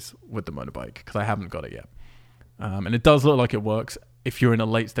playthroughs with the motorbike because I haven't got it yet. And it does look like it works if you're in a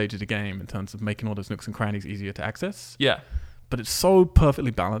late stage of the game in terms of making all those nooks and crannies easier to access. Yeah. But it's so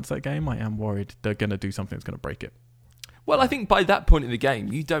perfectly balanced, that game, I am worried they're going to do something that's going to break it. Well, I think by that point in the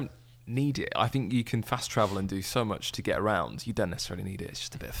game, you don't need it. I think you can fast travel and do so much to get around. You don't necessarily need it. It's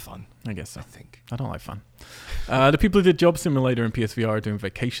just a bit of fun. I guess so. I think. I don't like fun. The people who did Job Simulator and PSVR are doing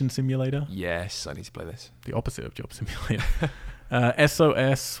Vacation Simulator. Yes, I need to play this. The opposite of Job Simulator.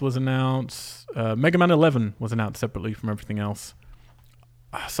 SOS was announced. Mega Man 11 was announced separately from everything else.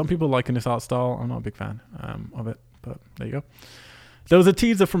 Some people liking this art style. I'm not a big fan of it, but there you go. There was a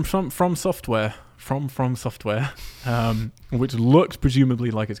teaser from Software, which looks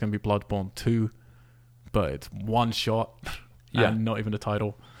presumably like it's going to be Bloodborne 2, but it's one shot and not even a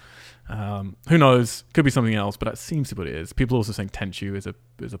title. Who knows? Could be something else, but that seems to be what it is. People are also saying Tenchu is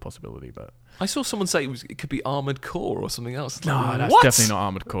a possibility, but I saw someone say it could be Armored Core or something else. No, like, that's what? definitely not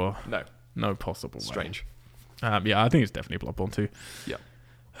Armored Core. No possible way. Strange. Yeah, I think it's definitely Bloodborne 2. Yeah.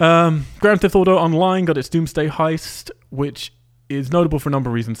 Grand Theft Auto Online got its Doomsday Heist, which is notable for a number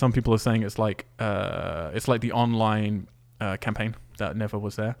of reasons. Some people are saying it's like the online campaign that never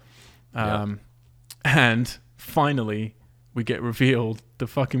was there. And finally, we get revealed the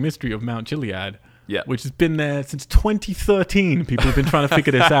fucking mystery of Mount Gilead, which has been there since 2013. People have been trying to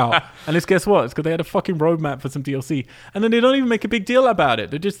figure this out. And guess what? It's because they had a fucking roadmap for some DLC. And then they don't even make a big deal about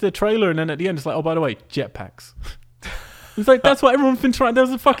it. They're just the trailer, and then at the end, it's like, oh, by the way, jetpacks. It's like, that's what everyone's been trying. There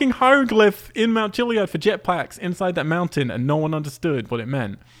was a fucking hieroglyph in Mount Gilead for jetpacks inside that mountain, and no one understood what it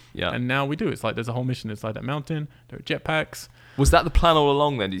meant. Yeah. And now we do. It's like there's a whole mission inside that mountain. There are jetpacks. Was that the plan all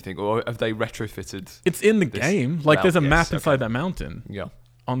along then, do you think? Or have they retrofitted? It's in the game. Like, there's a map inside that mountain. Yeah.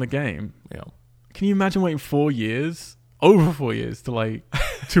 On the game. Yeah. Can you imagine waiting 4 years, over 4 years,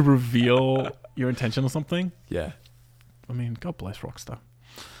 to reveal your intention or something? Yeah. I mean, God bless Rockstar.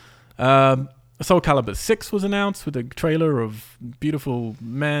 Soul Calibur 6 was announced with a trailer of beautiful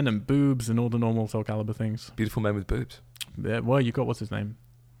men and boobs and all the normal Soul Calibur things. Beautiful men with boobs. Yeah, well, you got, what's his name?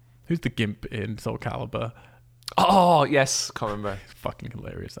 Who's the gimp in Soul Calibur? Oh, yes. Can't remember. He's fucking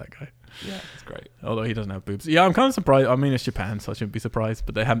hilarious, that guy. Yeah, it's great. Although he doesn't have boobs. Yeah, I'm kind of surprised. I mean, it's Japan, so I shouldn't be surprised.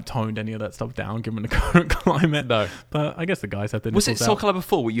 But they haven't toned any of that stuff down given the current climate. No. But I guess the guys have been. Was it Soul Calibur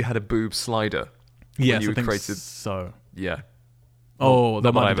 4 where you had a boob slider? Yes, I think so. Yeah. Oh,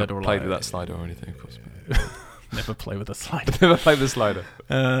 that might have never played with that slider or anything, of course. Never play with a slider. Never played the slider.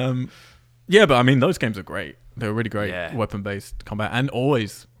 Yeah, but I mean, those games are great. They're really great weapon-based combat, and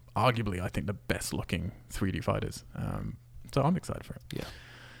always, arguably, I think the best-looking 3D fighters. So I'm excited for it. Yeah.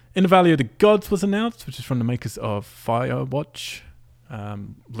 In the Valley of the Gods was announced, which is from the makers of Firewatch.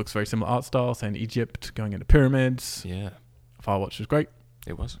 Looks very similar art style, saying Egypt, going into pyramids. Yeah. Firewatch was great.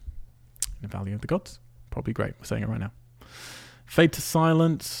 It was. In the Valley of the Gods, probably great. We're saying it right now. Fade to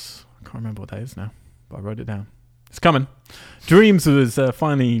Silence. I can't remember what that is now, but I wrote it down. It's coming. Dreams was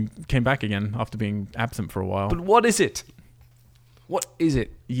finally came back again after being absent for a while. But what is it? What is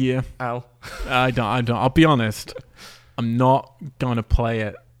it? Yeah. Al. I don't. I'll be honest. I'm not going to play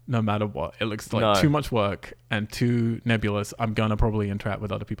it no matter what. It looks like too much work and too nebulous. I'm going to probably interact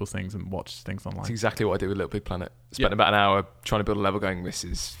with other people's things and watch things online. That's exactly what I do with Little Big Planet. Spent about an hour trying to build a level going, this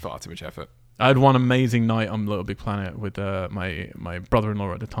is far too much effort. I had one amazing night on Little Big Planet with my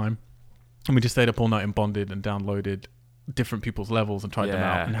brother-in-law at the time. And we just stayed up all night and bonded and downloaded different people's levels and tried them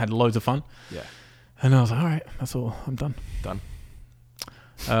out and had loads of fun. Yeah. And I was like, all right, that's all. I'm done. Done.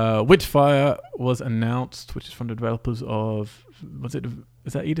 Witchfire was announced, which is from the developers of...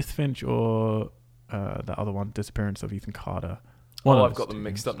 Is that Edith Finch or that other one, Disappearance of Ethan Carter? I've got them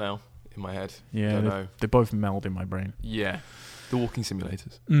mixed up now in my head. Yeah, they both meld in my brain. Yeah. The walking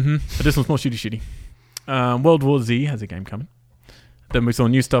simulators. Mm-hmm. But this one's more shooty. World War Z has a game coming. Then we saw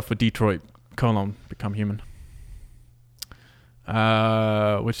new stuff for Detroit: Become Human.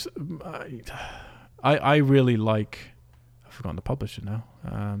 Which I really like. I've forgotten the publisher now.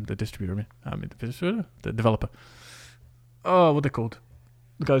 The distributor. The developer. Oh, what are they called?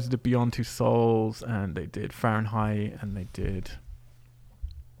 The guys who did Beyond Two Souls, and they did Fahrenheit, and they did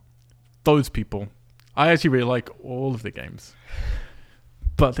those people. I actually really like all of the games.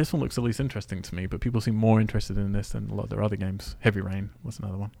 But this one looks at least interesting to me. But people seem more interested in this than a lot of their other games. Heavy Rain was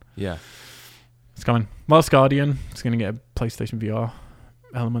another one. Yeah. It's coming. Last Guardian. It's going to get a PlayStation VR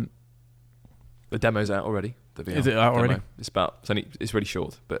element. The demo's out already. The VR Is it out already? It's really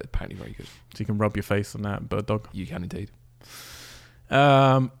short, but apparently very good. So you can rub your face on that bird dog. You can indeed.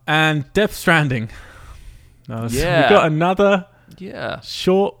 And Death Stranding. So we've got another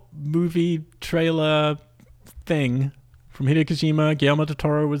short movie trailer thing from Hideo Kojima. Guillermo del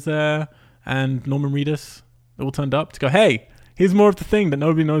Toro was there, and Norman Reedus. They all turned up to go, hey, here's more of the thing that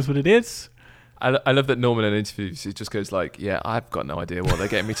nobody knows what it is. I love that Norman in interviews, he just goes like, yeah, I've got no idea what they're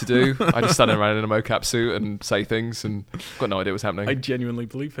getting me to do. I just stand around in a mocap suit and say things and I've got no idea what's happening. I genuinely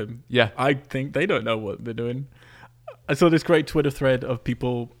believe him. Yeah. I think they don't know what they're doing. I saw this great Twitter thread of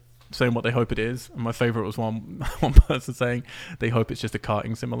people saying what they hope it is. And my favorite was one person saying they hope it's just a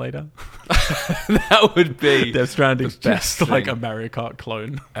karting simulator. That would be Death Stranding, the best just like thing a Mario Kart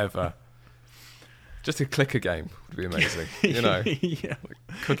clone. ever. Just a clicker game would be amazing. You know, Yeah.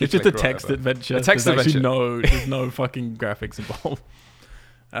 Cookie It's just a clicker or text whatever. adventure. A text There's actually adventure. there's no fucking graphics involved.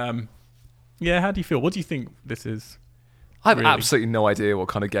 Yeah, how do you feel? What do you think this is? I have really? absolutely no idea what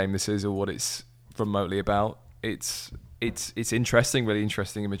kind of game this is or what it's remotely about. It's interesting, really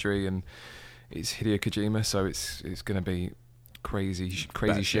interesting imagery, and it's Hideo Kojima, so it's going to be crazy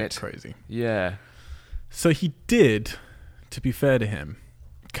Batshit shit. Crazy. Yeah. So he did, to be fair to him,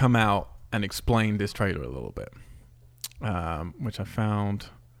 come out and explain this trailer a little bit, which I found.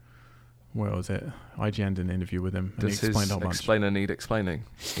 Where was it? IGN did an interview with him, and Does he explained his a whole bunch. explainer need explaining?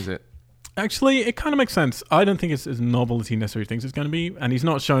 Is it? Actually, it kind of makes sense. I don't think it's as novel as he necessarily thinks it's going to be, and he's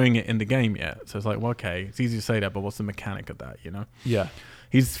not showing it in the game yet. So it's like, well, okay, it's easy to say that, but what's the mechanic of that, you know? Yeah.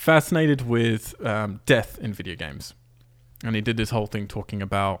 He's fascinated with death in video games, and he did this whole thing talking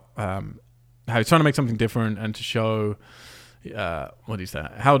about how he's trying to make something different and to show, what do you say?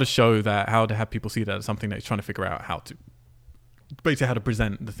 How to show that, how to have people see that as something that he's trying to figure out how to, basically how to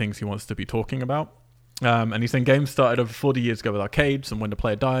present the things he wants to be talking about. And he's saying games started over 40 years ago with arcades, and when the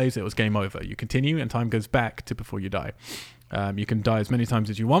player dies, it was game over. You continue, and time goes back to before you die. You can die as many times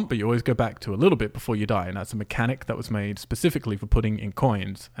as you want, but you always go back to a little bit before you die, and that's a mechanic that was made specifically for putting in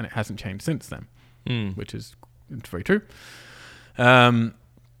coins, and it hasn't changed since then, which is very true. And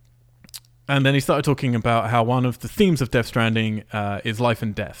then he started talking about how one of the themes of Death Stranding is life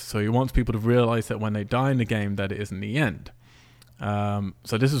and death. So he wants people to realize that when they die in the game, that it isn't the end.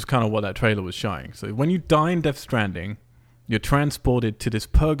 So this is kind of what that trailer was showing. So when you die in Death Stranding, you're transported to this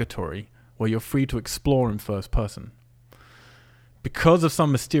purgatory where you're free to explore in first person. Because of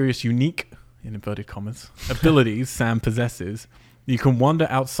some mysterious, unique, in inverted commas, abilities Sam possesses, you can wander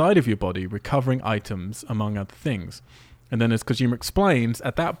outside of your body, recovering items, among other things. And then as Kojima explains,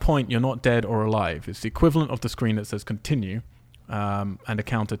 at that point, you're not dead or alive. It's the equivalent of the screen that says continue, and a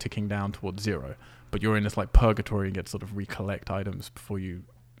counter ticking down towards 0. But you're in this like purgatory and get to sort of recollect items before you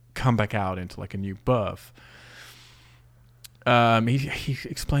come back out into like a new birth. He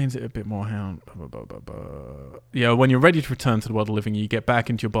explains it a bit more. Yeah, when you're ready to return to the world of living, you get back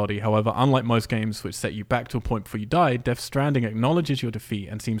into your body. However, unlike most games which set you back to a point before you die, Death Stranding acknowledges your defeat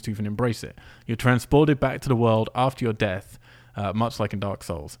and seems to even embrace it. You're transported back to the world after your death, much like in Dark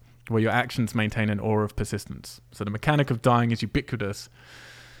Souls, where your actions maintain an aura of persistence. So the mechanic of dying is ubiquitous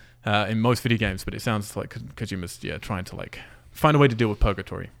in most video games, but it sounds like Kojima's trying to like find a way to deal with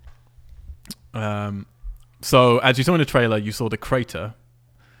purgatory. So as you saw in the trailer, you saw the crater.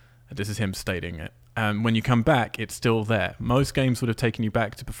 This is him stating it. And when you come back, it's still there. Most games would have taken you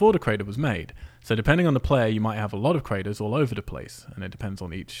back to before the crater was made. So depending on the player, you might have a lot of craters all over the place, and it depends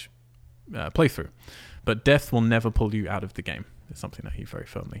on each playthrough. But death will never pull you out of the game. It's something that he very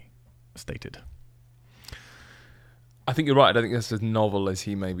firmly stated. I think you're right. I don't think that's as novel as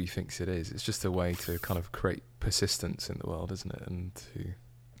he maybe thinks it is. It's just a way to kind of create persistence in the world, isn't it? And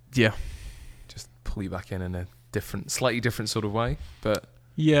to just pull you back in a slightly different sort of way. But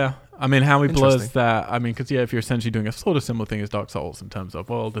yeah, I mean, how he blurs that. I mean, because if you're essentially doing a sort of similar thing as Dark Souls in terms of,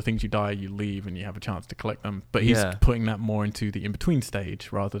 well, the things you die, you leave, and you have a chance to collect them. But he's putting that more into the in-between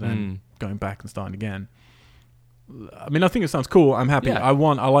stage rather than going back and starting again. I mean, I think it sounds cool. I'm happy. Yeah. I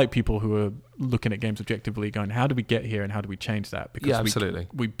like people who are looking at games objectively, going, how do we get here and how do we change that? Because absolutely.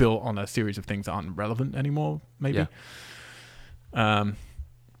 we built on a series of things that aren't relevant anymore, maybe. Yeah.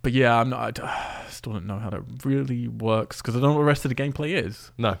 But yeah, I still don't know how that really works because I don't know what the rest of the gameplay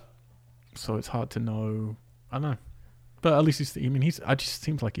is. No. So it's hard to know. I don't know. But at least I just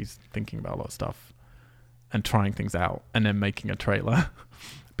seems like he's thinking about a lot of stuff and trying things out and then making a trailer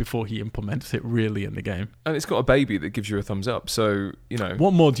before he implements it really in the game. And it's got a baby that gives you a thumbs up. So,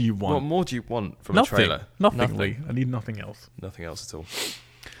 what more do you want? What more do you want from a trailer? Nothing, Lee. I need nothing else. Nothing else at all.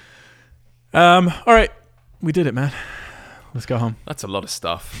 All right. We did it, man. Let's go home. That's a lot of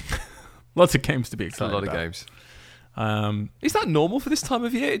stuff. Lots of games to be excited about. A lot of games. Is that normal for this time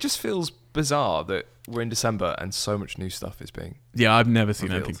of year? It just feels bizarre that we're in December and so much new stuff is being Yeah, I've never seen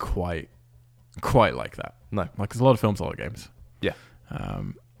revealed. anything quite like that. No. Like, there's a lot of films, a lot of games. Yeah. It's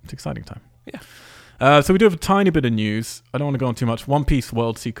an exciting time. Yeah. So we do have a tiny bit of news. I don't want to go on too much. One Piece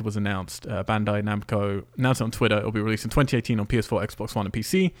World Seeker was announced. Bandai Namco announced it on Twitter. It'll be released in 2018 on PS4, Xbox One, and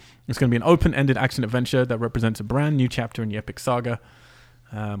PC. It's going to be an open-ended action-adventure that represents a brand new chapter in the epic saga.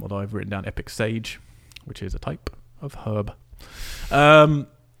 although I've written down Epic Sage, which is a type of herb. I'm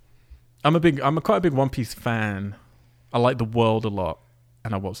quite a big One Piece fan. I like the world a lot,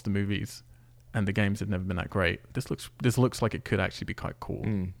 and I watched the movies, and the games have never been that great. This looks like it could actually be quite cool.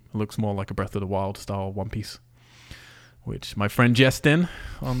 It looks more like a Breath of the Wild style One Piece, which my friend Justin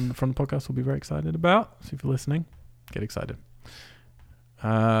from the podcast will be very excited about. So if you're listening, get excited.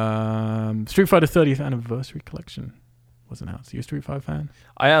 Street Fighter 30th Anniversary Collection was announced. Are you a Street Fighter fan?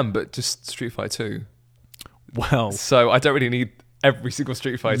 I am, but just Street Fighter 2. Well, so I don't really need every single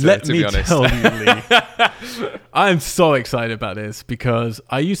Street Fighter, to be honest. Let me tell you, Lee. I'm so excited about this because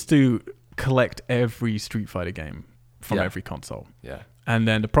I used to collect every Street Fighter game from every console. Yeah. And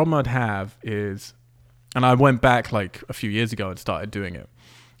then the problem I'd have is, and I went back like a few years ago and started doing it.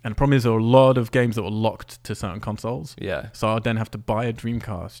 And the problem is there were a lot of games that were locked to certain consoles. Yeah. So I'd then have to buy a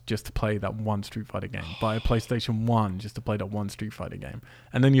Dreamcast just to play that one Street Fighter game. Buy a PlayStation 1 just to play that one Street Fighter game.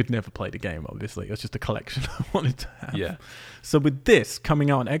 And then you'd never play the game, obviously. It was just a collection I wanted to have. Yeah. So with this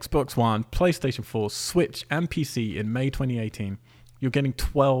coming out on Xbox One, PlayStation 4, Switch, and PC in May 2018, you're getting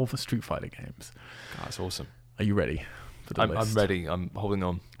 12 Street Fighter games. God, that's awesome. Are you ready for the list? I'm ready. I'm holding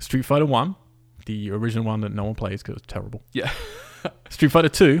on. Street Fighter 1, the original one that no one plays because it's terrible. Yeah. Street Fighter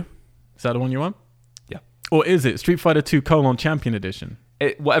 2, is that the one you want? Yeah. Or is it Street Fighter 2 Champion Edition?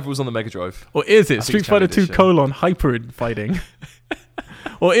 Whatever was on the Mega Drive. Or is it Street Fighter 2 Hyper Fighting?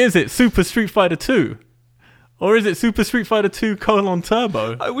 Or is it Super Street Fighter 2? Or is it Super Street Fighter 2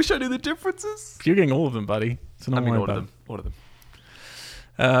 Turbo? I wish I knew the differences. You're getting all of them, buddy. So all of them. All of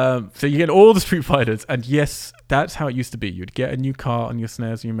them. So you get all the Street Fighters, and yes, that's how it used to be. You'd get a new car on your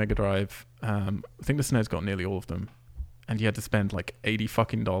SNES and your Mega Drive. I think the SNES got nearly all of them. And you had to spend like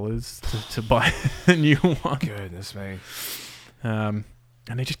 $80 to buy a new one. Goodness me. And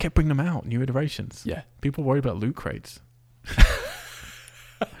they just kept bringing them out, new iterations. Yeah. People worried about loot crates.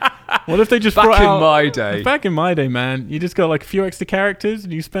 What if they just Back in my day, man, you just got like a few extra characters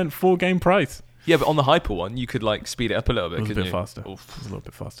and you spent full game price. Yeah, but on the Hyper one, you could like speed it up a little bit. It was a bit you? faster. Oof. It was a little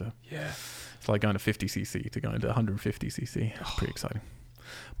bit faster. Yeah. It's like going to 50cc to going to 150cc. It's pretty exciting.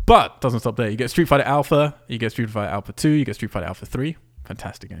 But doesn't stop there. You get Street Fighter Alpha, you get Street Fighter Alpha 2, you get Street Fighter Alpha 3.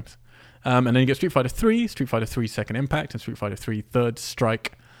 Fantastic games. And then you get Street Fighter 3, Street Fighter 3 Second Impact, and Street Fighter 3 Third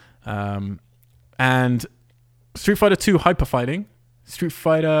Strike. And Street Fighter 2 Hyper Fighting, Street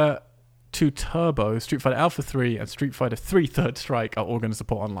Fighter 2 Turbo, Street Fighter Alpha 3, and Street Fighter 3 Third Strike are all going to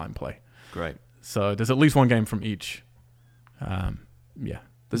support online play. Great. So there's at least one game from each.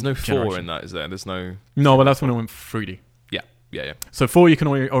 There's no 4 in that, is there? There's no... No, but that's when it went 3D. Yeah. So 4 you can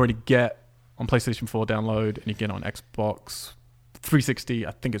already get on PlayStation 4 download, and you get on Xbox 360.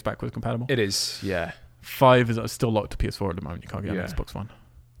 I think it's backwards compatible. It is, yeah. 5 is still locked to PS4 at the moment. You can't get on Xbox One.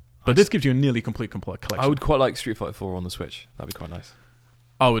 But this gives you a nearly complete collection. I would quite like Street Fighter 4 on the Switch. That'd be quite nice.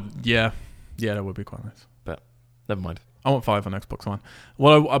 I would, yeah, that would be quite nice. But never mind. I want 5 on Xbox One.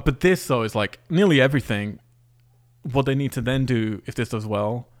 But this though is like nearly everything. What they need to then do, if this does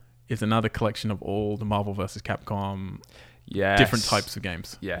well, is another collection of all the Marvel vs. Capcom. Yes. Different types of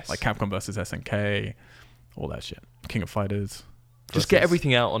games. Yes. Like Capcom versus SNK, all that shit. King of Fighters. Just get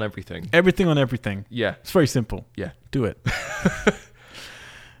everything out on everything. Everything on everything. Yeah. It's very simple. Yeah. Do it.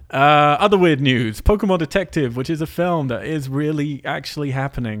 Other weird news. Pokemon Detective, which is a film that is really actually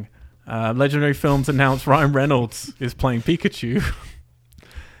happening. Legendary Films announced Ryan Reynolds is playing Pikachu.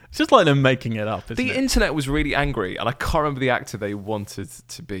 It's just like them making it up, isn't it? The internet was really angry, and I can't remember the actor they wanted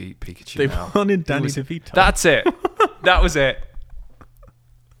to be Pikachu. They wanted Danny DeVito. That's it. That was it.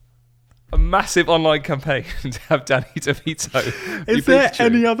 A massive online campaign to have Danny DeVito. Is there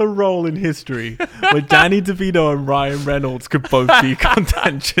any other role in history where Danny DeVito and Ryan Reynolds could both be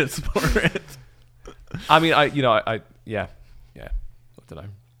contentious for it? I mean, yeah. I don't know.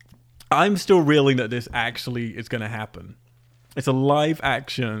 I'm still reeling that this actually is going to happen. It's a live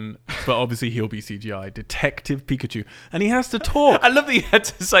action, but obviously he'll be CGI. Detective Pikachu. And he has to talk. I love that you had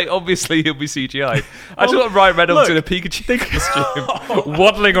to say, obviously he'll be CGI. I just want Ryan Reynolds in a Pikachu costume,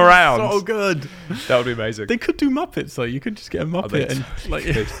 waddling around. So good. That would be amazing. They could do Muppets, though. You could just get a Muppet.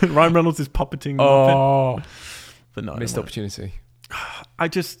 And Ryan Reynolds is puppeting Muppet. But no. Missed opportunity. I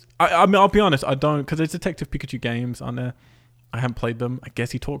mean, I'll be honest, I don't, because there's Detective Pikachu games on there. I haven't played them. I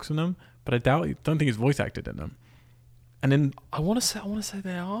guess he talks in them, but I don't think he's voice acted in them. And then I want to say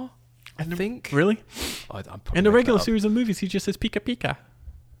they are. I think really. I'm in the regular series of movies, he just says Pika Pika,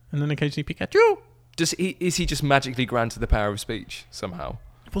 and then occasionally Pikachu. Is he just magically granted the power of speech somehow?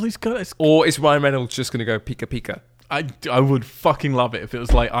 Well, he's got. Or is Ryan Reynolds just going to go Pika Pika? I would fucking love it if it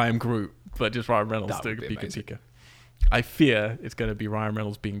was like I Am Groot, but just Ryan Reynolds doing Pika Pika. I fear it's going to be Ryan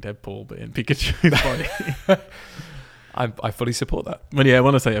Reynolds being Deadpool, but in Pikachu's body. I fully support that. But yeah,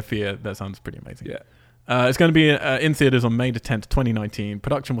 when I say a fear, that sounds pretty amazing. Yeah. It's going to be in theaters on May the 10th, 2019.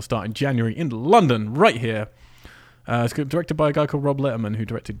 Production will start in January in London, right here. It's directed by a guy called Rob Letterman, who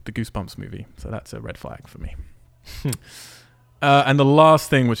directed the Goosebumps movie. So that's a red flag for me. And the last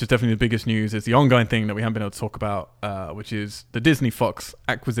thing, which is definitely the biggest news, is the ongoing thing that we haven't been able to talk about, which is the Disney Fox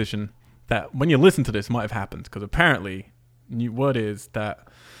acquisition. That when you listen to this, might have happened, because apparently, new word is that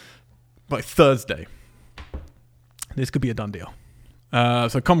by Thursday, this could be a done deal.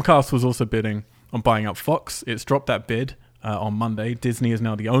 So Comcast was also bidding on buying out Fox. It's dropped that bid on Monday. Disney is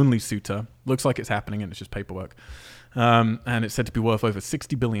now the only suitor. Looks like it's happening, and it's just paperwork. And it's said to be worth over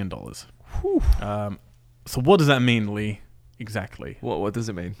 $60 billion. So what does that mean, Lee? Exactly. What does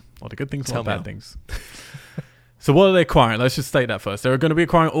it mean? Well, the good things and the bad things. So what are they acquiring? Let's just state that first. They're going to be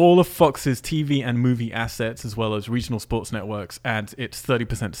acquiring all of Fox's TV and movie assets, as well as regional sports networks, and its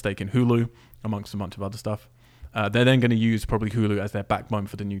 30% stake in Hulu, amongst a bunch of other stuff. They're then going to use probably Hulu as their backbone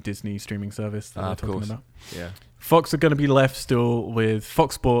for the new Disney streaming service that they're talking about. Yeah. Fox are going to be left still with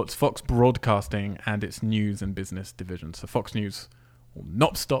Fox Sports, Fox Broadcasting, and its news and business division. So Fox News will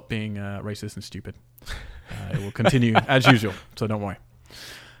not stop being racist and stupid. It will continue as usual, so don't worry.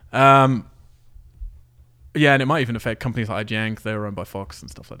 Yeah, and it might even affect companies like IGN. They were owned by Fox and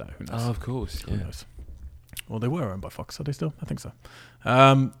stuff like that. Who knows? Oh, of course. Yeah. Who knows? Well, they were owned by Fox. Are they still? I think so.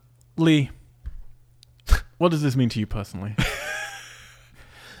 Lee, what does this mean to you personally?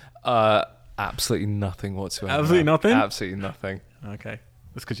 Absolutely nothing whatsoever. Absolutely nothing? Absolutely nothing. Okay.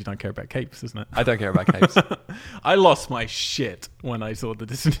 That's because you don't care about capes, isn't it? I don't care about capes. I lost my shit when I saw that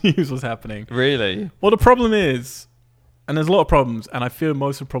this news was happening. Really? Well, the problem is, and there's a lot of problems, and I fear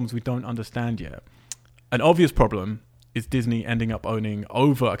most of the problems we don't understand yet. An obvious problem is Disney ending up owning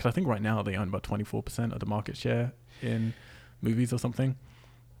over, because I think right now they own about 24% of the market share in movies or something.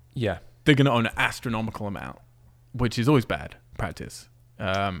 Yeah. They're going to own an astronomical amount, which is always bad practice.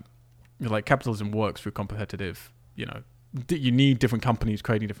 Like capitalism works through competitive, you need different companies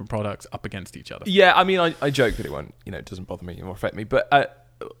creating different products up against each other. Yeah, I mean, I joke that it won't, it doesn't bother me or affect me. But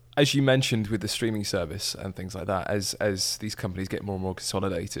as you mentioned with the streaming service and things like that, as these companies get more and more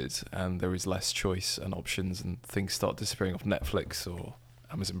consolidated and there is less choice and options and things start disappearing off Netflix or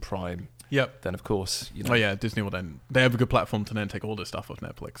Amazon Prime, yep. Then of course, Oh yeah, Disney will then, they have a good platform to then take all this stuff off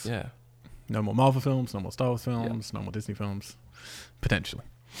Netflix. Yeah. No more Marvel films, no more Star Wars films, no more Disney films, potentially.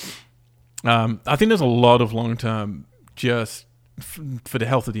 I think there's a lot of long-term just for the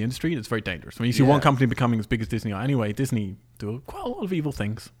health of the industry, it's very dangerous. When you see one company becoming as big as Disney are anyway, Disney do quite a lot of evil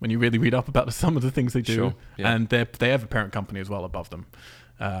things when you really read up about some of the things they do. Sure. Yeah. And they have a parent company as well above them,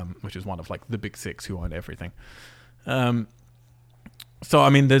 which is one of like the big six who own everything. So, I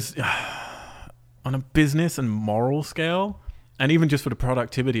mean, there's on a business and moral scale, and even just for the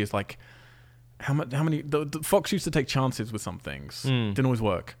productivity, is like how many the Fox used to take chances with some things. Didn't always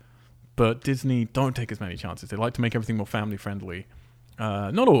work. But Disney don't take as many chances. They like to make everything more family friendly.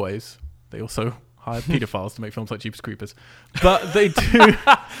 Not always. They also hire pedophiles to make films like Jeepers Creepers. But they do.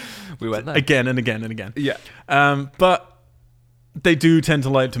 We went there. Again and again and again. Yeah. But they do tend to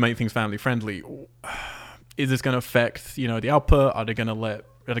like to make things family friendly. Is this going to affect, the output? Are they going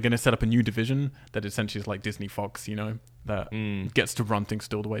to set up a new division that essentially is like Disney Fox, that gets to run things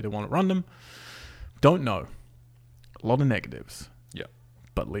still the way they want to run them? Don't know. A lot of negatives. Yeah.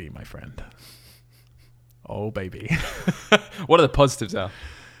 But Lee, my friend. Oh, baby. What are the positives, Al?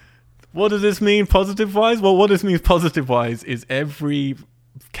 What does this mean positive-wise? Well, what this means positive-wise is every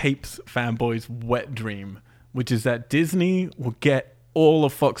Capes fanboy's wet dream, which is that Disney will get all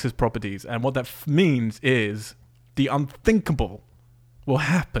of Fox's properties. And what that means is the unthinkable will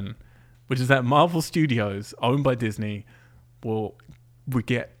happen, which is that Marvel Studios, owned by Disney, will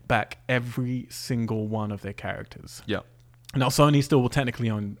get back every single one of their characters. Yeah. Now, Sony still will technically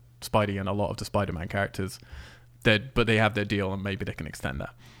own Spidey and a lot of the Spider-Man characters, but they have their deal and maybe they can extend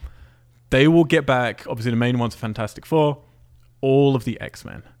that. They will get back, obviously the main ones are Fantastic Four, all of the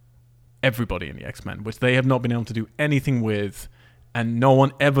X-Men, everybody in the X-Men, which they have not been able to do anything with, and no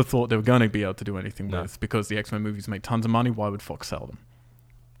one ever thought they were going to be able to do anything with, because the X-Men movies made tons of money. Why would Fox sell them?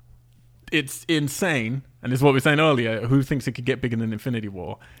 It's insane, and this is what we were saying earlier. Who thinks it could get bigger than Infinity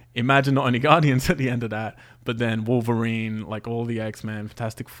War? Imagine not only Guardians at the end of that, but then Wolverine, like all the X-Men,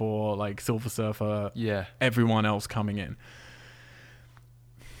 Fantastic Four, like Silver Surfer, everyone else coming in.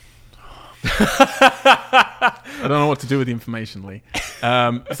 I don't know what to do with the information, Lee.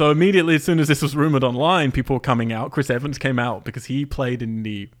 So immediately, as soon as this was rumored online, people were coming out. Chris Evans came out because he played in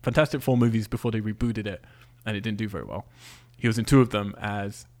the Fantastic Four movies before they rebooted it, and it didn't do very well. He was in two of them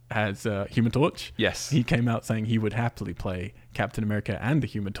as as Human Torch. Yes. He came out saying he would happily play Captain America and the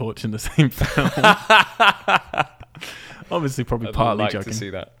Human Torch in the same film. Obviously, probably partly like joking. to see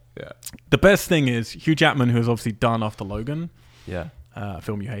that. Yeah. The best thing is Hugh Jackman, who has obviously done after Logan. Yeah. A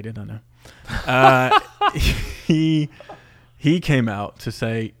film you hated, I know. He came out to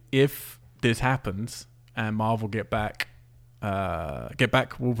say if this happens and Marvel get back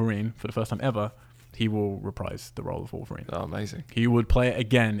Wolverine for the first time ever, he will reprise the role of Wolverine. Oh, amazing. He would play it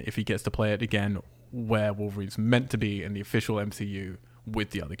again if he gets to play it again where Wolverine's meant to be in the official MCU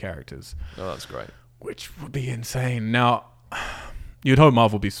with the other characters. Oh, that's great. Which would be insane. Now, you'd hope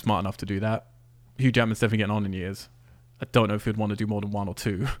Marvel would be smart enough to do that. Hugh Jackman's definitely getting on in years. I don't know if he'd want to do more than one or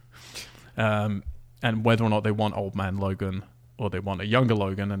two. And whether or not they want old man Logan or they want a younger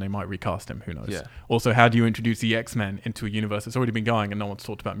Logan and they might recast him, who knows. Yeah. Also, how do you introduce the X-Men into a universe that's already been going and no one's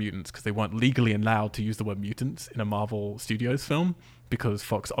talked about mutants because they weren't legally allowed to use the word mutants in a Marvel Studios film because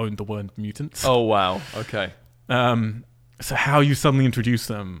Fox owned the word mutants. Oh, wow. Okay. So how you suddenly introduce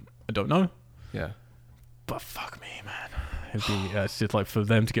them, I don't know. Yeah. But fuck me, man. It's just like for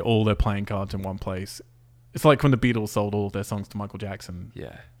them to get all their playing cards in one place. It's like when the Beatles sold all of their songs to Michael Jackson.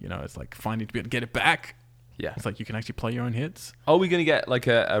 Yeah. You know, it's like finally to be able to get it back. Yeah. It's like you can actually play your own hits. Are we going to get like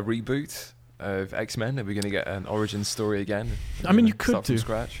a reboot of X-Men? Are we going to get an origin story again? I mean, you could start do. From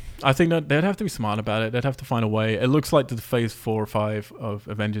scratch? I think that they'd have to be smart about it. They'd have to find a way. It looks like the phase 4 or 5 of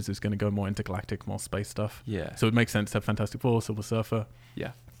Avengers is going to go more intergalactic, more space stuff. Yeah. So it makes sense to have Fantastic Four, Silver Surfer.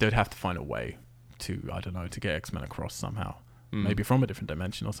 Yeah. They'd have to find a way to, I don't know, to get X-Men across somehow. Maybe from a different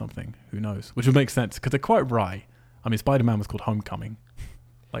dimension or something. Who knows? Which would make sense because they're quite wry. I mean, Spider-Man was called Homecoming,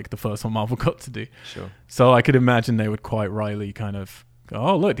 like the first one Marvel got to do. Sure. So I could imagine they would quite wryly kind of go,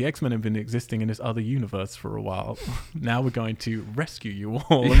 oh, look, the X-Men have been existing in this other universe for a while. Now we're going to rescue you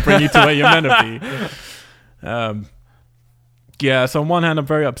all and bring you to where you're meant to be. Yeah, so on one hand, I'm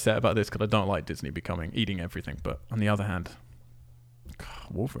very upset about this because I don't like Disney eating everything. But on the other hand,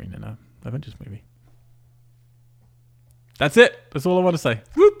 Wolverine in an Avengers movie. That's it. That's all I want to say.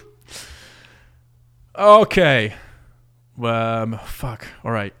 Whoop. Okay. Fuck.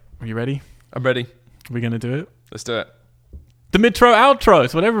 All right. Are you ready? I'm ready. Are we going to do it? Let's do it. The mid-tro outro.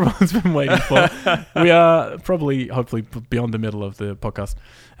 It's what everyone's been waiting for. We are probably, hopefully, beyond the middle of the podcast.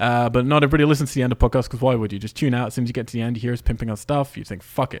 But not everybody listens to the end of the podcast because why would you? Just tune out. As soon as you get to the end, you hear us pimping our stuff. You think,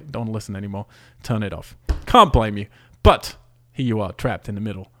 fuck it. Don't want to listen anymore. Turn it off. Can't blame you. But here you are, trapped in the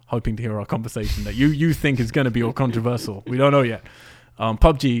middle, hoping to hear our conversation that you think is going to be all controversial. We don't know yet.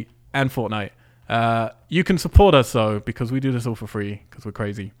 PUBG and Fortnite. You can support us, though, because we do this all for free, because we're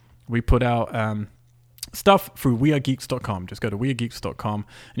crazy. We put out stuff through wearegeeks.com. Just go to wearegeeks.com,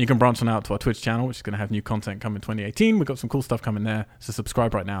 and you can branch on out to our Twitch channel, which is going to have new content coming in 2018. We've got some cool stuff coming there, so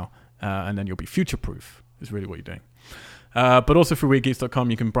subscribe right now, and then you'll be future-proof, is really what you're doing. But also through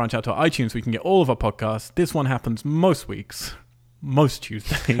wearegeeks.com, you can branch out to our iTunes, where you can get all of our podcasts. This one happens most weeks. Most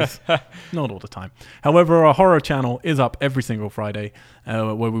Tuesdays, not all the time. However, our horror channel is up every single Friday,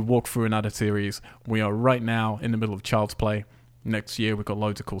 where we walk through another series. We are right now in the middle of Child's Play. Next year, we've got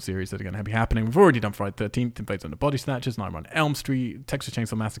loads of cool series that are going to be happening. We've already done Friday the 13th, Invasion of the Body Snatchers, Nightmare on Elm Street, Texas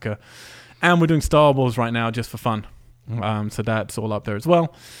Chainsaw Massacre, and we're doing Star Wars right now just for fun. So that's all up there as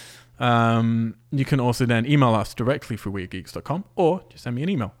well. You can also then email us directly through weirgeeks.com or just send me an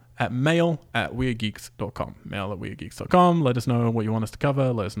email at mail@weirgeeks.com. Mail@weirgeeks.com. Let us know what you want us to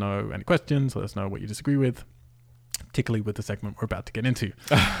cover. Let us know any questions. Let us know what you disagree with, particularly with the segment we're about to get into.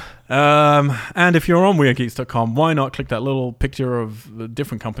 And if you're on weirgeeks.com, why not click that little picture of a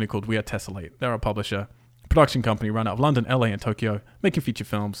different company called We Are Tessellate. They're a publisher, production company run out of London, LA, and Tokyo, making feature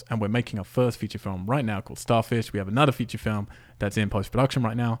films, and we're making our first feature film right now called Starfish. We have another feature film that's in post-production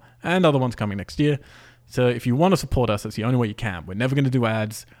right now, and other ones coming next year. So if you want to support us, that's the only way you can. We're never going to do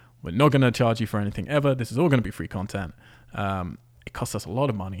ads. We're not going to charge you for anything ever. This is all going to be free content. It costs us a lot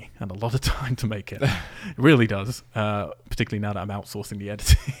of money and a lot of time to make it. It really does, particularly now that I'm outsourcing the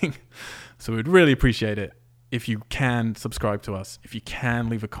editing. So we'd really appreciate it if you can subscribe to us, if you can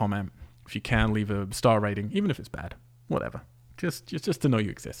leave a comment, if you can leave a star rating, even if it's bad, whatever. Just to know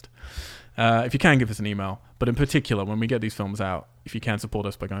you exist. If you can, give us an email. But in particular, when we get these films out, if you can support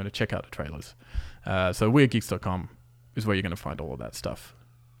us by going to check out the trailers. So weirdgeeks.com is where you're going to find all of that stuff.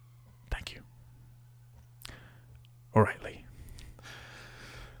 Thank you. All right, Lee.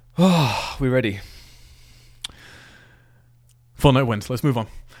 Oh, we're ready. Fortnite wins. Let's move on.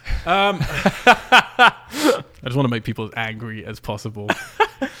 I just want to make people as angry as possible.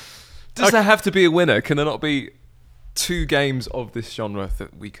 Does there have to be a winner? Can there not be two games of this genre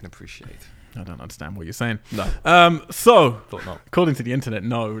that we can appreciate? I don't understand what you're saying. No. So, Thought not. according to the internet,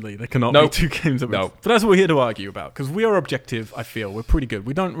 no, really, there cannot Nope. be two games at once. Nope. But that's what we're here to argue about, because we are objective, I feel. We're pretty good.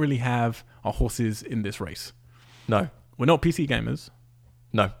 We don't really have our horses in this race. No. We're not PC gamers.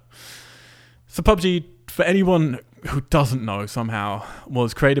 No. So PUBG, for anyone who doesn't know somehow,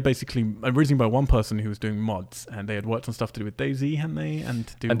 was created basically originally by one person who was doing mods, and they had worked on stuff to do with DayZ, hadn't they? And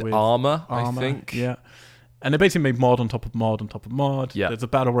to do And with Armour, I think. Yeah. And they basically made mod on top of mod on top of mod. Yeah. There's a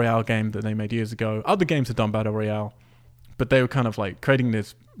Battle Royale game that they made years ago. Other games have done Battle Royale, but they were kind of like creating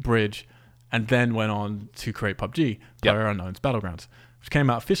this bridge and then went on to create PUBG, PlayerUnknown's Battlegrounds, which came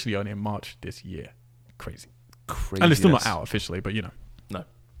out officially only in March this year. Crazy. And it's still not out officially, but you know. No.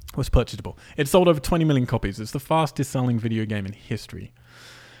 It was purchasable. It sold over 20 million copies. It's the fastest selling video game in history.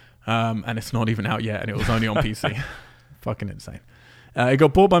 And it's not even out yet, and it was only on PC. Fucking insane. It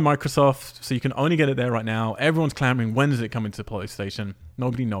got bought by Microsoft, so you can only get it there right now. Everyone's clamoring, when does it come into PlayStation?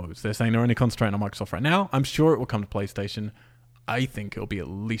 Nobody knows. They're saying they're only concentrating on Microsoft right now. I'm sure it will come to PlayStation. I think it'll be at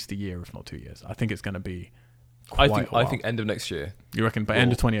least a year, if not 2 years. I think it's going to be quite a while. I think end of next year. You reckon by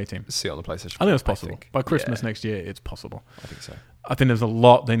end of 2018? See it on the PlayStation. I think it's possible. By Christmas next year, it's possible. I think so. I think there's a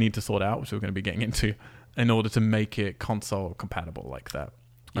lot they need to sort out, which we're going to be getting into, in order to make it console compatible like that.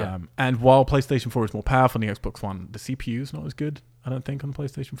 Yeah. And while PlayStation 4 is more powerful than the Xbox One, the CPU is not as good, I don't think, on the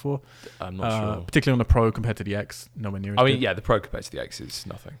PlayStation 4. I'm not sure. Particularly on the Pro compared to the X, nowhere near as I mean, good. yeah, the Pro compared to the X is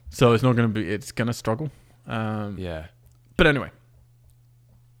nothing. So it's not going to be, it's going to struggle. Yeah. But anyway,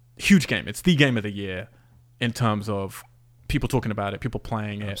 huge game. It's the game of the year in terms of people talking about it, people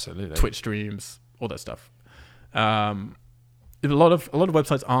playing it, Absolutely. Twitch streams, all that stuff. A lot of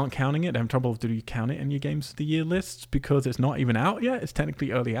websites aren't counting it. They have trouble do you count it in your games of the year lists because it's not even out yet. It's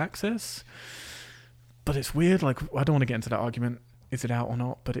technically early access, but it's weird. Like, I don't want to get into that argument. Is it out or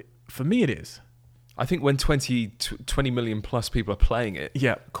not? But for me, it is. I think when 20 million plus people are playing it,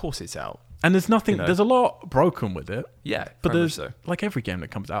 Yeah, of course it's out. and there's nothing. You know. There's a lot broken with it, Yeah, but very there's much so. like every game that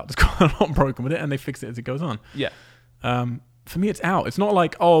comes out, there's got a lot broken with it, and they fix it as it goes on. Yeah. For me, it's out. It's not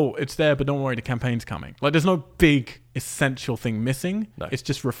like, oh, it's there, but don't worry, the campaign's coming. Like, there's no big essential thing missing. No. It's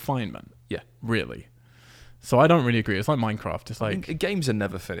just refinement. Yeah. Really. So I don't really agree. It's like Minecraft. It's like, Games are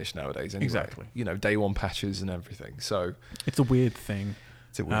never finished nowadays anyway. Exactly. You know, day one patches and everything. So it's a weird thing.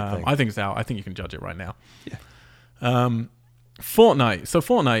 it's a weird thing. I think it's out. I think you can judge it right now. Yeah. Fortnite. So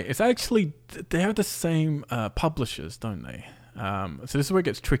Fortnite, it's actually, they have the same publishers, don't they? So this is where it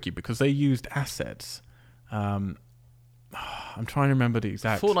gets tricky because they used assets. I'm trying to remember the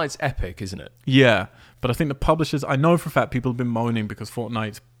exact. Fortnite's Epic, isn't it? Yeah, but I think the publishers, I know for a fact people have been moaning because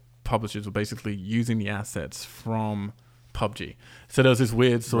Fortnite's publishers were basically using the assets from PUBG. So there was this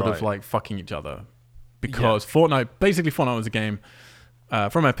weird sort of Right. like fucking each other because Fortnite was a game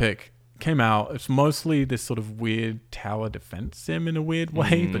from Epic, came out. It's mostly this sort of weird tower defense sim in a weird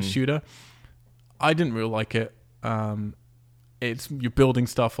way, but shooter. I didn't really like it. You're building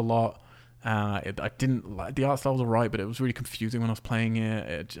stuff a lot. I didn't like the art style was alright, but it was really confusing when I was playing it.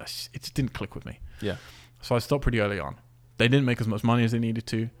 It just didn't click with me. Yeah. So I stopped pretty early on. They didn't make as much money as they needed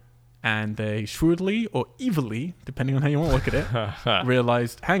to, and they shrewdly or evilly, depending on how you want to look at it,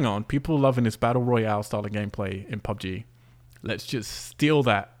 realized, hang on, people are loving this battle royale style of gameplay in PUBG. Let's just steal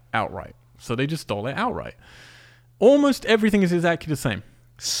that outright. So they just stole it outright. Almost everything is exactly the same.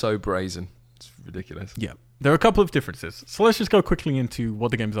 So brazen. It's ridiculous. Yeah. There are a couple of differences. So let's just go quickly into what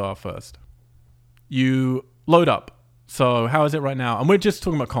the games are first. You load up. So how is it right now? And we're just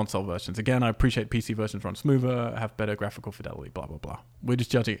talking about console versions. Again, I appreciate PC versions run smoother, have better graphical fidelity, blah, blah, blah. We're just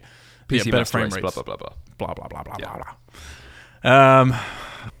judging it. PC better frame rates. blah, blah, blah, blah. Blah, blah, blah, blah, Yeah. blah, blah.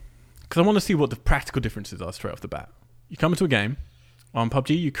 Because I want to see what the practical differences are straight off the bat. You come into a game. On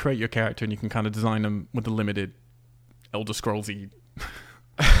PUBG, you create your character and you can kind of design them with the limited Elder Scrolls-y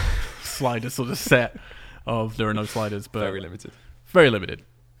slider sort of set of, there are no sliders, but Very limited. very limited.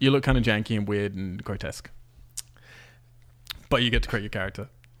 You look kind of janky and weird and grotesque. But you get to create your character.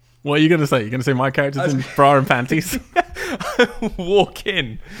 What are you going to say? You're going to say my character's in bra and panties? Walk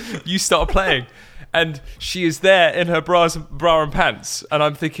in, you start playing, and she is there in her bra and pants, and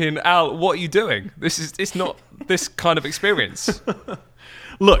I'm thinking, Al, what are you doing? It's not this kind of experience.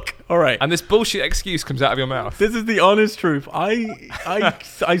 Look, all right. And this bullshit excuse comes out of your mouth. This is the honest truth.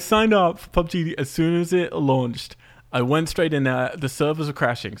 I signed up for PUBG as soon as it launched. I went straight in there. The servers were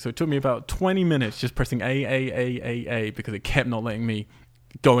crashing, so it took me about 20 minutes just pressing A because it kept not letting me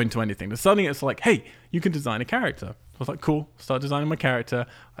go into anything. Then suddenly it's like, hey, you can design a character. I was like, cool. Start designing my character.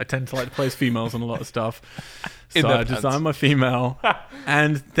 I tend to like to play as females on a lot of stuff. So I designed my female.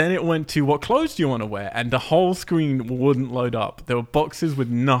 And then it went to what clothes do you want to wear? And the whole screen wouldn't load up. There were boxes with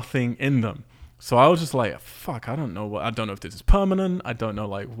nothing in them. So I was just like, fuck, I don't know if this is permanent. I don't know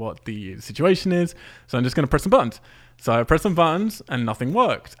like what the situation is. So I'm just going to press some buttons. So I pressed some buttons and nothing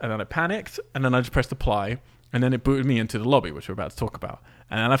worked. And then I panicked and then I just pressed apply. And then it booted me into the lobby, which we're about to talk about.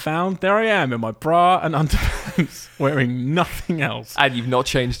 And then I found, there I am in my bra and underpants, wearing nothing else. And you've not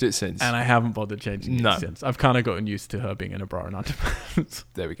changed it since. And I haven't bothered changing it since. I've kind of gotten used to her being in a bra and underpants.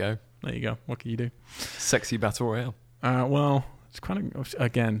 There we go. There you go. What can you do? Sexy battle royale. Well, it's kind of,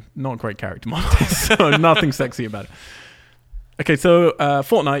 again, not great character models, so nothing sexy about it. Okay, so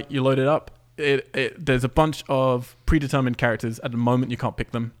Fortnite, you load it up. There's a bunch of predetermined characters. At the moment, you can't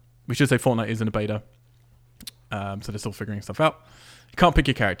pick them. We should say Fortnite is in a beta, so they're still figuring stuff out. You can't pick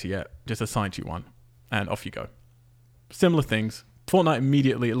your character yet. Just assigns you one, and off you go. Similar things. Fortnite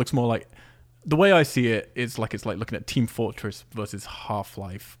immediately, it looks more like, the way I see it is like it's like looking at Team Fortress versus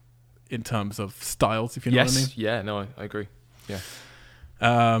Half-Life in terms of styles, if you know what I mean. Yeah, no, I agree. Yeah.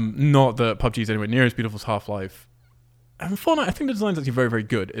 Not that PUBG is anywhere near as beautiful as Half-Life. And Fortnite, I think the design's actually very, very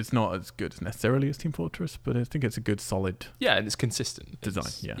good. It's not as good necessarily as Team Fortress, but I think it's a good, solid... Yeah, and it's consistent. Design,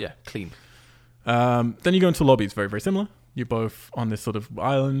 Yeah, clean. Then you go into lobbies, very, very similar. You're both on this sort of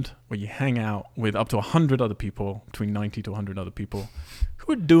island where you hang out with up to 100 other people, between 90 to 100 other people,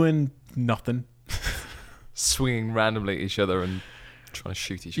 who are doing nothing. Swinging randomly at each other and trying to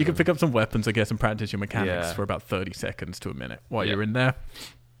shoot each other. You can pick up some weapons, I guess, and practice your mechanics for about 30 seconds to a minute while you're in there.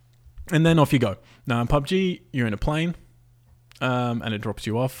 And then off you go. Now in PUBG, you're in a plane, and it drops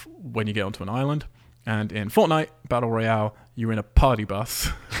you off when you get onto an island. And in Fortnite Battle Royale, you're in a party bus,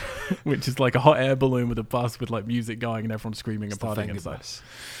 which is like a hot air balloon with a bus with like music going and everyone screaming and partying inside.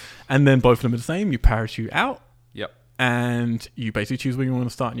 And then both of them are the same. You parachute out. Yep. And you basically choose where you want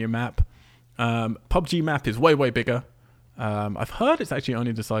to start in your map. PUBG map is way, way bigger. I've heard it's actually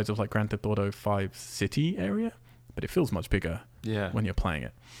only the size of like Grand Theft Auto 5 city area, but it feels much bigger when you're playing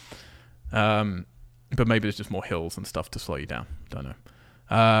it. But maybe there's just more hills and stuff to slow you down. Don't know.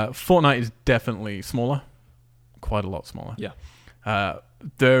 Fortnite is definitely smaller, quite a lot smaller. Yeah.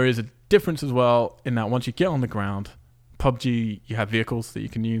 There is a difference as well in that once you get on the ground, PUBG, you have vehicles that you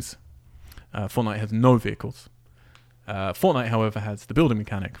can use. Fortnite has no vehicles. Fortnite, however, has the building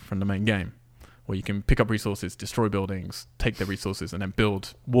mechanic from the main game, where you can pick up resources, destroy buildings, take their resources, and then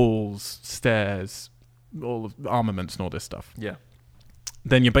build walls, stairs, all of armaments and all this stuff. Yeah.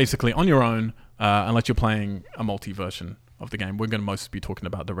 Then you're basically on your own, unless you're playing a multi-version of the game. We're going to mostly be talking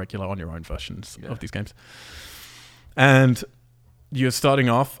about the regular on-your-own versions of these games. And you're starting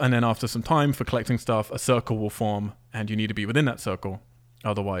off, and then after some time for collecting stuff, a circle will form, and you need to be within that circle.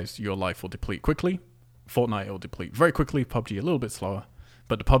 Otherwise, your life will deplete quickly. Fortnite will deplete very quickly. PUBG a little bit slower.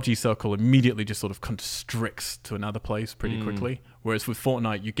 But the PUBG circle immediately just sort of constricts to another place pretty quickly. Whereas with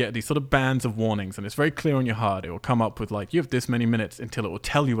Fortnite, you get these sort of bands of warnings, and it's very clear on your HUD. It will come up with like, you have this many minutes until it will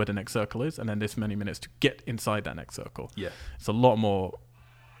tell you where the next circle is, and then this many minutes to get inside that next circle. Yeah. It's a lot more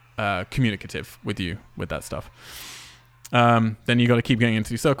communicative with you with that stuff. Then you got to keep getting into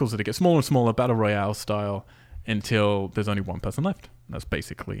these circles that it gets smaller and smaller, battle royale style, until there's only one person left. That's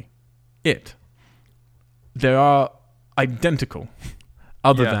basically it. They are identical.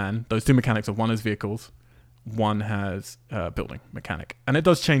 Other than those two mechanics of one has vehicles, one has building mechanic. And it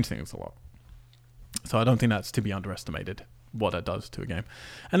does change things a lot. So I don't think that's to be underestimated, what that does to a game.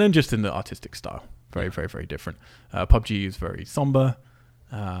 And then just in the artistic style. Very, very, very different. PUBG is very somber.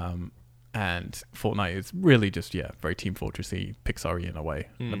 And Fortnite is really just, very Team Fortress-y, Pixar-y in a way.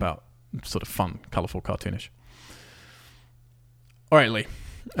 About sort of fun, colourful, cartoonish. All right, Lee.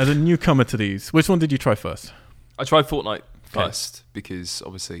 As a newcomer to these, which one did you try first? I tried Fortnite first because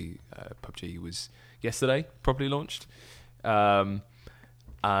obviously PUBG was yesterday, properly launched, and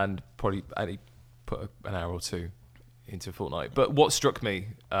probably only put an hour or two into Fortnite. But what struck me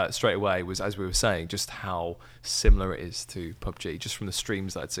straight away was, as we were saying, just how similar it is to PUBG, just from the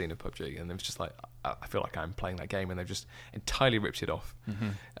streams that I'd seen of PUBG, and it was just like, I feel like I'm playing that game, and they've just entirely ripped it off.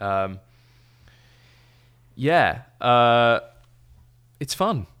 It's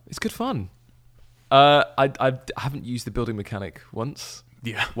fun. It's good fun. I haven't used the building mechanic once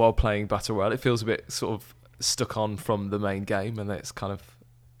while playing Battle Royale. It feels a bit sort of stuck on from the main game, and then it's kind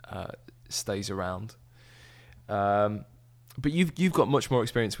of stays around. But you've got much more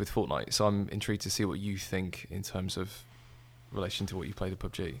experience with Fortnite, so I'm intrigued to see what you think in terms of relation to what you played at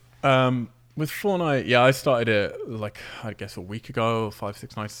PUBG. With Fortnite, I started it like, I guess, a week ago,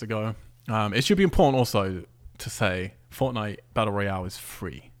 5-6 nights ago. It should be important also to say Fortnite Battle Royale is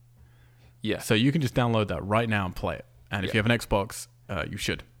free. Yeah. So you can just download that right now and play it. And if you have an Xbox, you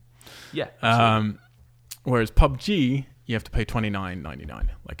should. Yeah. Whereas PUBG, you have to pay $29.99.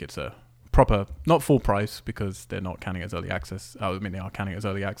 Like, it's a proper, not full price because they're not counting as early access. I mean, they are counting as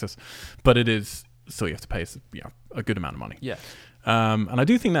early access, but it is still you have to pay a good amount of money. Yeah. And I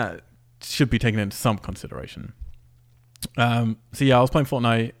do think that should be taken into some consideration. So yeah, I was playing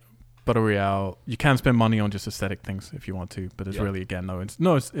Fortnite Battle Royale. You can spend money on just aesthetic things if you want to, but there's really, again, no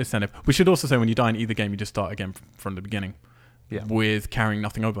incentive. We should also say when you die in either game, you just start again from the beginning with carrying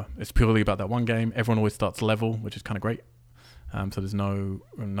nothing over. It's purely about that one game. Everyone always starts level, which is kind of great. So there's no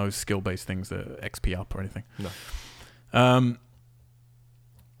skill-based things that XP up or anything. No.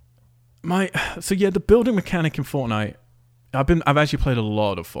 The building mechanic in Fortnite, I've actually played a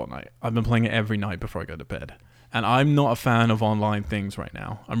lot of Fortnite. I've been playing it every night before I go to bed. And I'm not a fan of online things right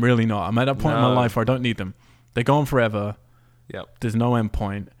now. I'm really not. I'm at a point in my life where I don't need them. They go on forever. Yep. There's no end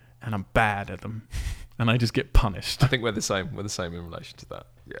point, and I'm bad at them. And I just get punished. I think we're the same. We're the same in relation to that.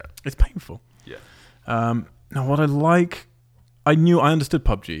 Yeah. It's painful. Yeah. Now, what I understood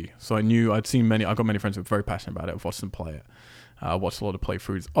PUBG. So I knew I got many friends who were very passionate about it. I've watched them play it. I watched a lot of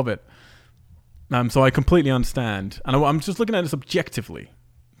playthroughs of it. So I completely understand. And I'm just looking at this objectively.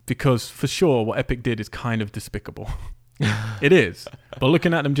 Because for sure, what Epic did is kind of despicable. It is. But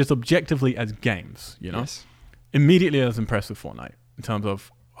looking at them just objectively as games, yes. Immediately I was impressed with Fortnite in terms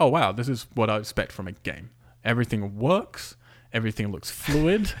of, oh wow, this is what I expect from a game. Everything works. Everything looks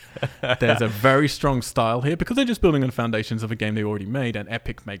fluid. There's a very strong style here because they're just building on the foundations of a game they already made, and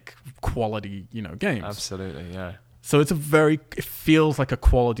Epic make quality, games. Absolutely, yeah. So it feels like a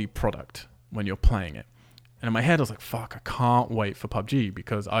quality product when you're playing it. And in my head, I was like, fuck, I can't wait for PUBG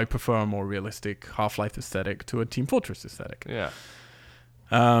because I prefer a more realistic Half-Life aesthetic to a Team Fortress aesthetic. Yeah.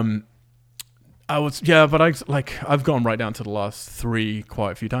 I've gone right down to the last 3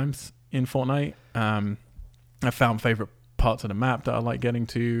 quite a few times in Fortnite. I found favorite parts of the map that I like getting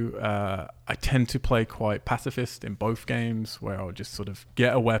to. I tend to play quite pacifist in both games where I'll just sort of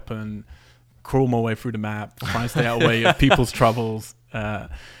get a weapon, crawl my way through the map, try and stay out of the way of people's troubles.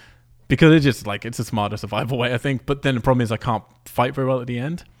 Because it's just it's a smarter survival way, I think. But then the problem is I can't fight very well at the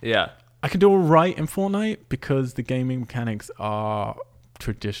end. Yeah. I can do all right in Fortnite because the gaming mechanics are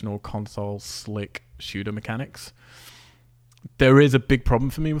traditional console slick shooter mechanics. There is a big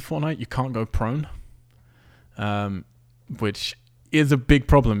problem for me with Fortnite. You can't go prone, which is a big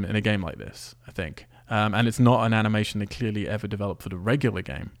problem in a game like this, I think. And it's not an animation they clearly ever developed for the regular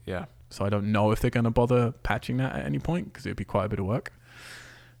game. Yeah. So I don't know if they're going to bother patching that at any point because it would be quite a bit of work.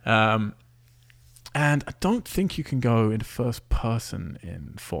 And I don't think you can go into first person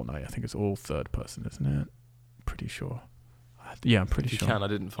in Fortnite. I think it's all third person, isn't it? Pretty sure. Yeah, I'm pretty sure. You can. I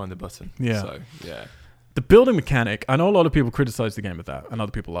didn't find the button. Yeah. So, yeah. The building mechanic, I know a lot of people criticize the game with that, and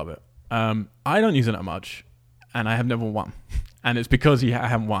other people love it. I don't use it that much, and I have never won. And it's because I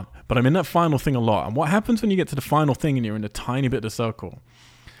haven't won. But I'm in that final thing a lot. And what happens when you get to the final thing and you're in a tiny bit of the circle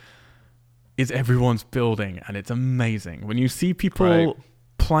is everyone's building, and it's amazing. When you see people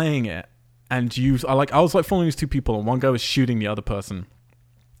playing it, and I was following these 2 people, and one guy was shooting the other person.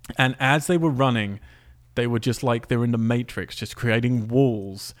 And as they were running, they were just they were in the Matrix, just creating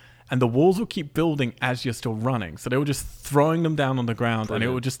walls. And the walls would keep building as you're still running. So they were just throwing them down on the ground. Brilliant.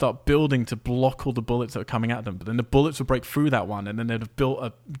 And it would just start building to block all the bullets that were coming at them. But then the bullets would break through that one. And then they'd have built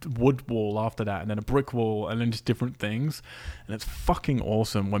a wood wall after that. And then a brick wall. And then just different things. And it's fucking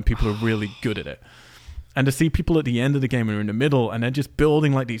awesome when people are really good at it. And to see people at the end of the game who are in the middle and they're just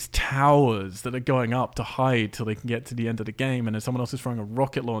building these towers that are going up to hide till they can get to the end of the game. And then someone else is throwing a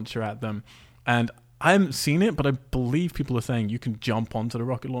rocket launcher at them. And I haven't seen it, but I believe people are saying you can jump onto the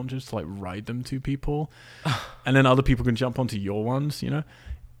rocket launchers to ride them to people. And then other people can jump onto your ones,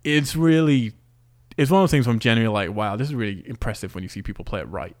 It's one of those things where I'm genuinely wow, this is really impressive when you see people play it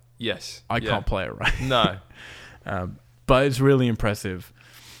right. Yes. I can't play it right. No. But it's really impressive.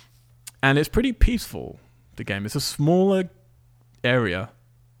 And it's pretty peaceful, the game. It's a smaller area,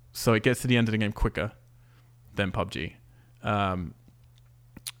 so it gets to the end of the game quicker than PUBG.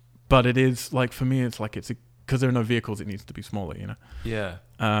 But it is, for me, it's because there are no vehicles, it needs to be smaller, Yeah.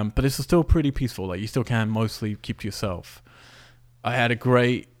 But it's still pretty peaceful. You still can mostly keep to yourself. I had a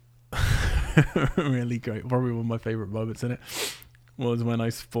great, really great, probably one of my favorite moments in it was when I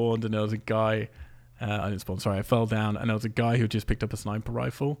spawned and there was a guy... I didn't spawn, sorry. I fell down and there was a guy who just picked up a sniper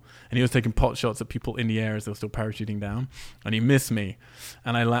rifle and he was taking pot shots at people in the air as they were still parachuting down, and he missed me.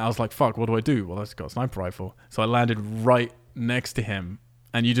 And I was like, fuck, what do I do? Well, I just got a sniper rifle. So I landed right next to him,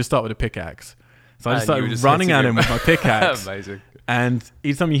 and you just start with a pickaxe. So I just started running at him with my pickaxe. Amazing. And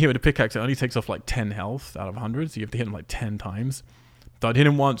each time you hit with a pickaxe, it only takes off 10 health out of 100. So you have to hit him 10 times. So I'd hit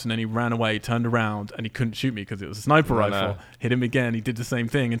him once and then he ran away, turned around, and he couldn't shoot me because it was a sniper rifle. No. Hit him again, he did the same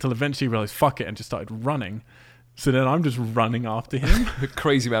thing until eventually he realized, fuck it, and just started running. So then I'm just running after him. The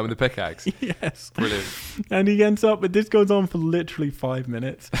crazy man with the pickaxe. Yes. Brilliant. And he ends up, but this goes on for literally 5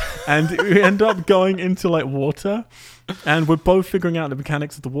 minutes. And we end up going into like water. And we're both figuring out the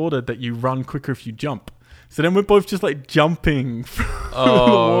mechanics of the water that you run quicker if you jump. So then we're both just like jumping through the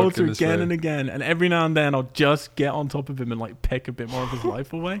water again and again. And every now and then I'll just get on top of him and like peck a bit more of his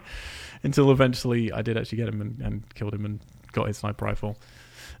life away. Until eventually I did actually get him and killed him and got his sniper rifle.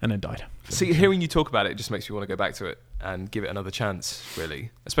 And then died. See, hearing you talk about it just makes me want to go back to it and give it another chance,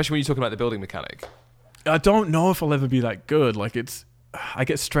 really. Especially when you're talking about the building mechanic. I don't know if I'll ever be that good. Like I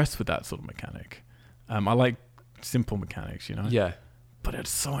get stressed with that sort of mechanic. I like simple mechanics, you know? Yeah. But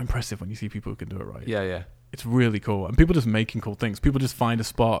it's so impressive when you see people who can do it right. Yeah, yeah. It's really cool. And people just making cool things. People just find a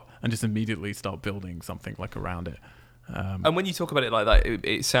spot and just immediately start building something like around it. And when you talk about it like that,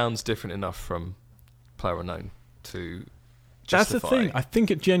 it sounds different enough from PlayerUnknown to justify. That's the thing. I think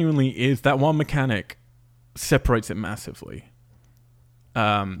it genuinely is. That one mechanic separates it massively.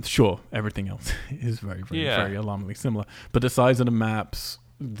 Sure, everything else is very, very, very alarmingly similar. But the size of the maps,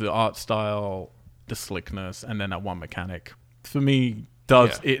 the art style, the slickness, and then that one mechanic, for me,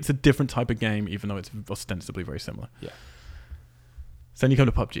 it's a different type of game, even though it's ostensibly very similar. Yeah. So then you come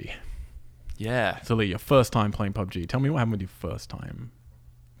to PUBG. Yeah. So Lee, your first time playing PUBG. Tell me what happened with your first time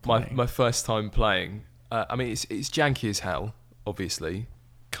playing. My first time playing. I mean, it's janky as hell, obviously.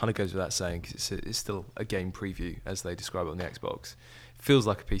 Kind of goes without saying because it's still a game preview, as they describe it on the Xbox. Feels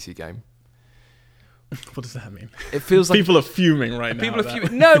like a PC game. What does that mean? It feels like... People are fuming right now. People are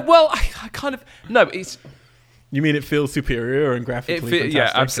fuming. No, well, I kind of... No, it's... You mean it feels superior and graphically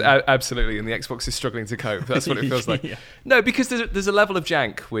fantastic? Yeah, absolutely. And the Xbox is struggling to cope. That's what it feels like. Yeah. No, because there's a level of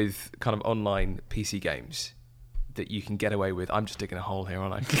jank with kind of online PC games that you can get away with. I'm just digging a hole here,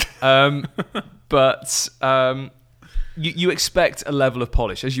 aren't I? But you expect a level of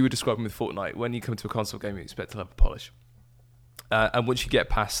polish, as you were describing with Fortnite. When you come to a console game, you expect a level of polish. And once you get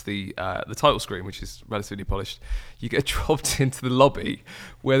past the title screen, which is relatively polished, you get dropped into the lobby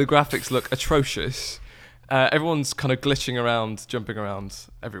where the graphics look atrocious. Everyone's kind of glitching around, jumping around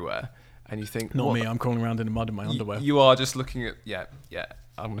everywhere, and you think, "Not me! I'm crawling around in the mud in my underwear." You are just looking at, yeah.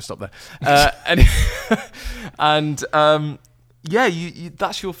 I'm going to stop there. And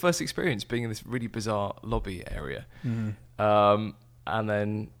that's your first experience being in this really bizarre lobby area, and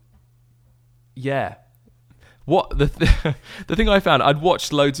then, what the thing I found, I'd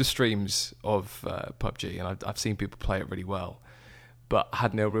watched loads of streams of PUBG, and I've seen people play it really well. But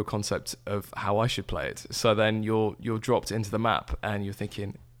had no real concept of how I should play it. So then you're dropped into the map and you're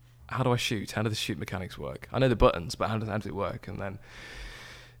thinking, how do I shoot? How do the shoot mechanics work? I know the buttons, but how does it work? And then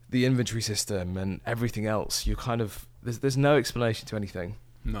the inventory system and everything else, you kind of there's no explanation to anything.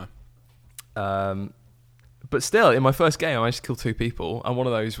 No. But still, in my first game, I managed to kill 2 people, and one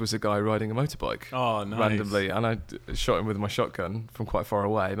of those was a guy riding a motorbike. Oh, nice. Randomly, and I shot him with my shotgun from quite far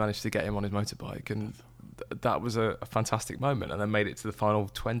away. Managed to get him on his motorbike, and that was a fantastic moment, and then made it to the final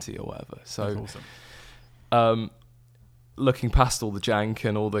 20 or whatever. So, that's awesome. Looking past all the jank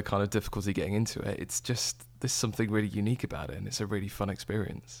and all the kind of difficulty getting into it, it's just there's something really unique about it, and it's a really fun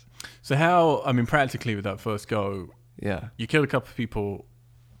experience. So practically with that first go, you killed a couple of people.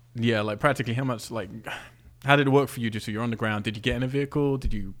 Yeah, like practically how much, like, how did it work for you? Just so you're on the ground, did you get in a vehicle?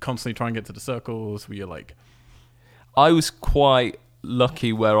 Did you constantly try and get to the circles? Were you like... I was quite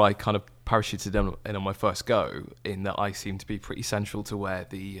lucky where I kind of parachuted in on my first go, in that I seemed to be pretty central to where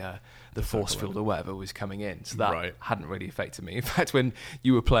the force field or whatever was coming in. So that hadn't really affected me. In fact, when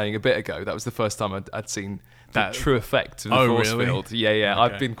you were playing a bit ago, that was the first time I'd seen the true effect of the force field. Yeah. Okay.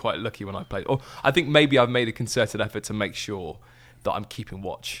 I've been quite lucky when I played. Or I think maybe I've made a concerted effort to make sure that I'm keeping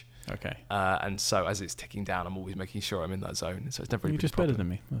watch. Okay. And so as it's ticking down, I'm always making sure I'm in that zone. So it's never really You're just better than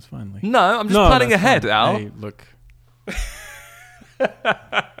me. That's fine. Lee. No, I'm just planning ahead, fine. Al. Hey, look.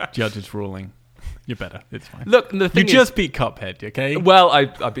 Judge's ruling. You're better. It's fine. Look, the thing you just beat Cuphead, okay? Well, I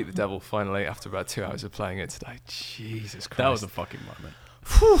beat the devil finally after about 2 hours of playing it today. Jesus Christ. That was a fucking moment.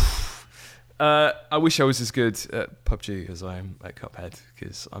 I wish I was as good at PUBG as I am at Cuphead,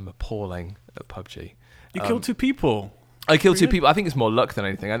 because I'm appalling at PUBG. You killed 2 people. I killed 2 people. I think it's more luck than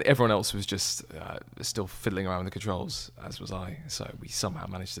anything. Everyone else was just still fiddling around with the controls, as was I. So we somehow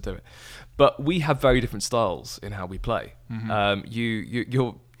managed to do it. But we have very different styles in how we play. Mm-hmm.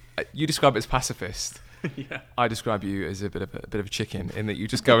 You describe it as pacifist. Yeah. I describe you as a bit of a chicken, in that you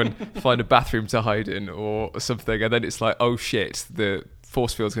just go and find a bathroom to hide in or something, and then it's like, oh shit, the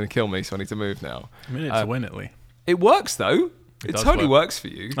force field's going to kill me, so I need to move now. I mean, it's win, Lee. It works though. It totally works for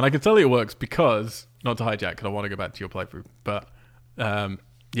you. And I can tell you it works because, not to hijack, because I want to go back to your playthrough, but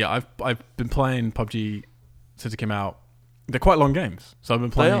I've been playing PUBG since it came out. they're quite long games. So I've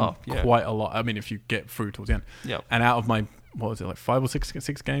been playing yeah. quite a lot. I mean, if you get through towards the end. Yeah. And out of my, what was it, like 5 or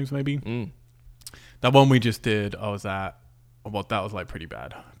 6 games maybe? That one we just did, I was at, well, that was like pretty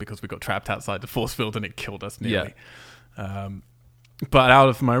bad because we got trapped outside the force field and it killed us nearly. Yeah. But out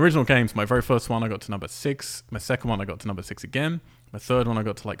of my original games, my very first one I got to number 6. My second one I got to number 6 again. My third one I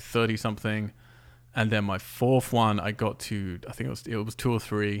got to like 30 something. And then my fourth one I got to, I think it was 2 or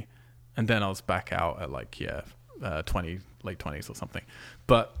 3. And then I was back out at like, 20, late 20s or something.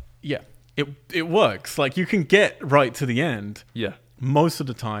 But yeah, it works. Like you can get right to the end. Yeah. Most of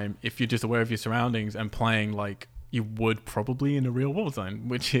the time, if you're just aware of your surroundings and playing like you would probably in a real Warzone,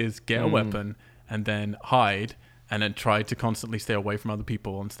 which is get a weapon and then hide and then try to constantly stay away from other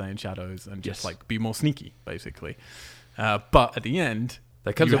people and stay in shadows and just like be more sneaky, basically. But at the end,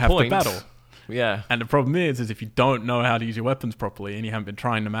 there comes you a have point. to battle. Yeah. And the problem is if you don't know how to use your weapons properly and you haven't been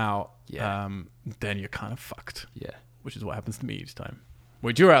trying them out, then you're kind of fucked. Yeah. Which is what happens to me each time.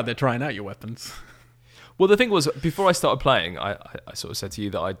 Which you're out there trying out your weapons. Well, the thing was, before I started playing, I sort of said to you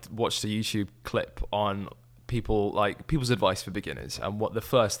that I'd watched a YouTube clip on people's advice for beginners, and what the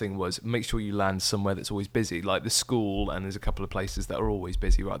first thing was, make sure you land somewhere that's always busy, like the school, and there's a couple of places that are always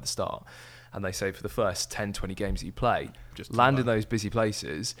busy right at the start. And they say for the first 10, 20 games that you play, just land in those busy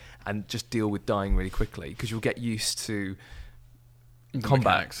places and just deal with dying really quickly, because you'll get used to combat,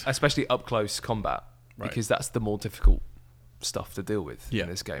 mechanics. Especially up close combat, because that's the more difficult stuff to deal with in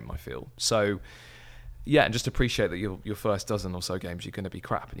this game, I feel. So yeah, and just appreciate that your first dozen or so games you're going to be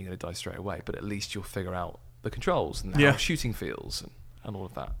crap and you're going to die straight away, but at least you'll figure out the controls and how shooting feels and all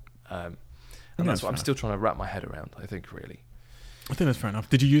of that. And that's what I'm still trying to wrap my head around, I think, really. I think that's fair enough.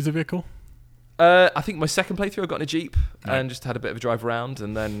 Did you use a vehicle? I think my second playthrough I got in a Jeep and just had a bit of a drive around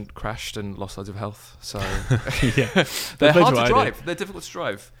and then crashed and lost loads of health. So they're hard to drive. They're difficult to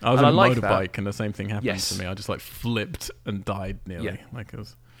drive. I was on a motorbike and the same thing happened to me. I just like flipped and died nearly. Yeah. Like it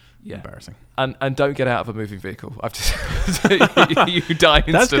was embarrassing. And don't get out of a moving vehicle. I've just you die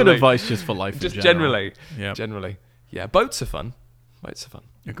instantly. That's good advice just for life. Just in generally. Yeah. Boats are fun.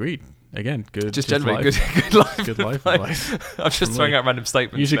 Agreed. Again, good. Just generally good life. Good life advice. I'm just throwing out random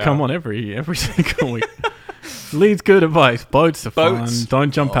statements. You should come on every single week. Leeds good advice. Boats are fun.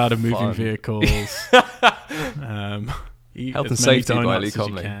 Don't jump out of moving vehicles. Eat health as and safety many by donuts Lee as you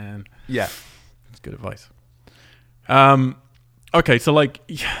Conley. can. Yeah, it's good advice. Okay, so like,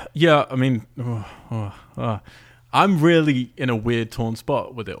 I mean, I'm really in a weird torn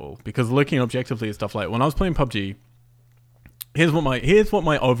spot with it all, because looking objectively at stuff like when I was playing PUBG. Here's what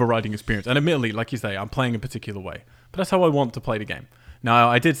my overriding experience, and admittedly, like you say, I'm playing a particular way, but that's how I want to play the game. Now,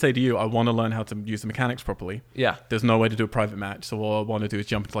 I did say to you, I want to learn how to use the mechanics properly. Yeah. There's no way to do a private match, so all I want to do is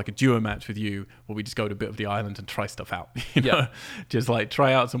jump into like a duo match with you, where we just go to a bit of the island and try stuff out. You know? Just like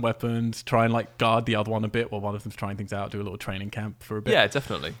try out some weapons, try and like guard the other one a bit while one of them's trying things out, do a little training camp for a bit. Yeah,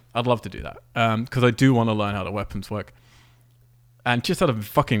 definitely. I'd love to do that, because I do want to learn how the weapons work. And just out of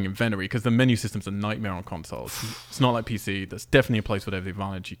fucking inventory, because the menu system's a nightmare on consoles. It's not like PC. There's definitely a place where they have the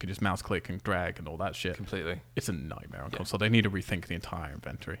advantage. You can just mouse click and drag and all that shit. Completely. It's a nightmare on console. They need to rethink the entire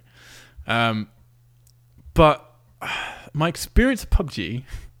inventory. But my experience of PUBG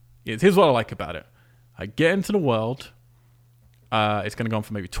is, here's what I like about it. I get into the world. It's going to go on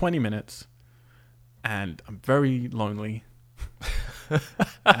for maybe 20 minutes. And I'm very lonely.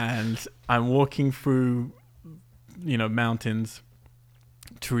 And I'm walking through, mountains,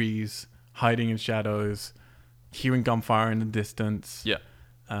 trees, hiding in shadows, hearing gunfire in the distance. Yeah.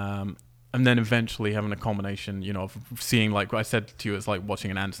 And then eventually having a combination, of seeing, like I said to you, it's like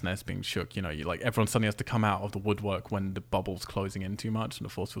watching an ant's nest being shook. You like everyone suddenly has to come out of the woodwork when the bubble's closing in too much and the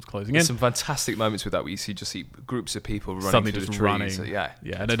force field's closing in. Some fantastic moments with that where you just see groups of people running suddenly through just the trees. running. Yeah,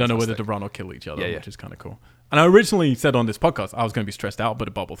 and they don't know whether to run or kill each other, which is kind of cool. And I originally said on this podcast I was going to be stressed out by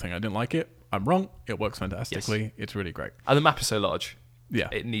the bubble thing. I didn't like it. I'm wrong. It works fantastically. Yes. It's really great. And the map is so large. Yeah.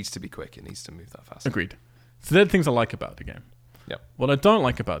 It needs to be quick. It needs to move that fast. Agreed. So they're the things I like about the game. Yeah. What I don't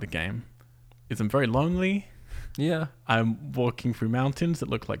like about the game is I'm very lonely. Yeah. I'm walking through mountains that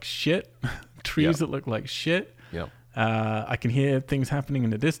look like shit. Trees that look like shit. Yeah. I can hear things happening in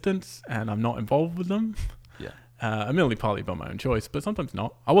the distance and I'm not involved with them. Yeah. I'm only partly by my own choice, but sometimes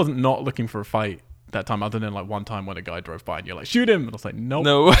not. I wasn't not looking for a fight that time, other than like one time when a guy drove by and you're like, shoot him, and I was like, nope.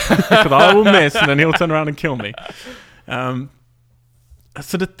 No, because I will miss and then he'll turn around and kill me.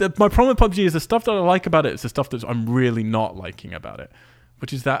 So my problem with PUBG is the stuff that I like about it is the stuff that I'm really not liking about it,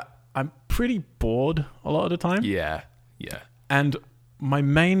 which is that I'm pretty bored a lot of the time. Yeah. And my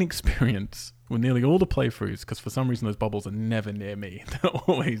main experience with nearly all the playthroughs, because for some reason those bubbles are never near me, they're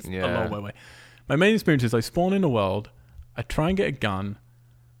always a long way away. My main experience is I spawn in a world, I try and get a gun,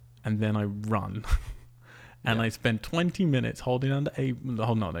 and then I run. And I spend 20 minutes holding down the A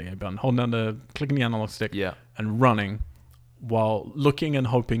button, holding down clicking the analog stick, and running while looking and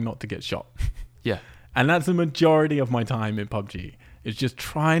hoping not to get shot. Yeah. And that's the majority of my time in PUBG. It's just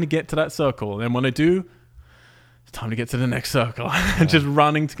trying to get to that circle. And then when I do, it's time to get to the next circle. And just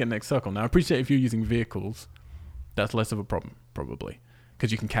running to get the next circle. Now, I appreciate if you're using vehicles, that's less of a problem, probably.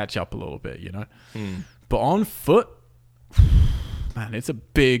 Because you can catch up a little bit, you know? But on foot, man, it's a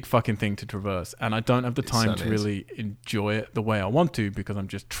big fucking thing to traverse. And I don't have the time to really enjoy it the way I want to because I'm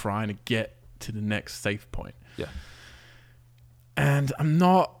just trying to get to the next safe point. Yeah. And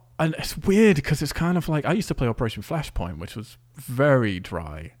and it's weird because it's kind of like, I used to play Operation Flashpoint, which was very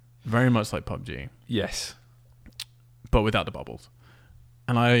dry, very much like PUBG. Yes. But without the bubbles.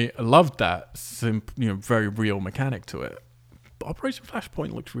 And I loved that very real mechanic to it. But Operation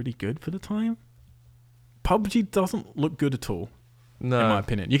Flashpoint looks really good for the time. PUBG doesn't look good at all, in my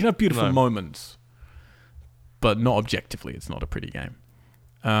opinion. You can have beautiful moments, but not objectively. It's not a pretty game.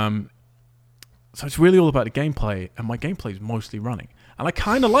 So it's really all about the gameplay, and my gameplay is mostly running. And I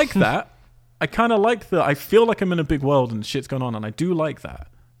kind of like that. I feel like I'm in a big world and shit's going on, and I do like that.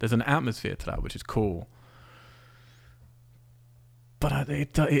 There's an atmosphere to that, which is cool. But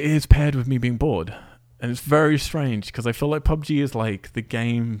it is paired with me being bored. And it's very strange, because I feel like PUBG is like the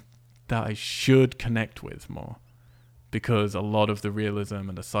game that I should connect with more. Because a lot of the realism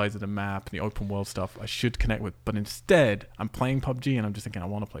and the size of the map and the open world stuff I should connect with. But instead, I'm playing PUBG and I'm just thinking I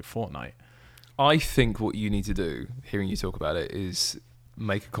want to play Fortnite. I think what you need to do, hearing you talk about it, is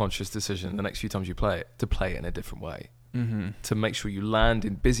make a conscious decision the next few times you play it to play it in a different way. Mm-hmm. To make sure you land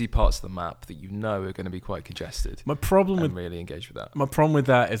in busy parts of the map that you know are going to be quite congested. Really engage with that. My problem with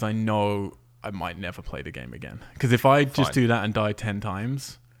that is I know I might never play the game again. Because if I just do that and die 10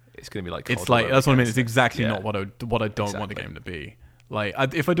 times, it's going to be like... It's like, that's what I mean. It's exactly not what I don't want the game to be. Like,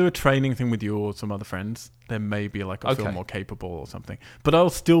 if I do a training thing with you or some other friends, then maybe like I feel more capable or something. But I'll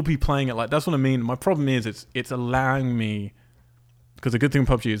still be playing it like... That's what I mean. My problem is it's allowing me... Because the good thing with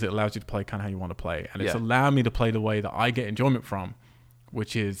PUBG is it allows you to play kind of how you want to play. And it's allowing me to play the way that I get enjoyment from,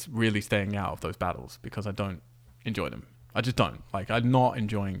 which is really staying out of those battles because I don't enjoy them. I just don't. Like, I'm not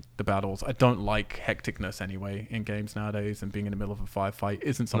enjoying the battles. I don't like hecticness anyway in games nowadays, and being in the middle of a firefight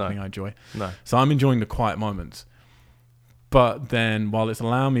isn't something I enjoy. No. So I'm enjoying the quiet moments. But then while it's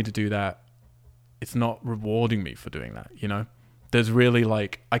allowing me to do that, it's not rewarding me for doing that, you know? There's really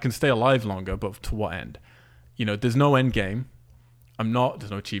like, I can stay alive longer, but to what end? You know, there's no end game. There's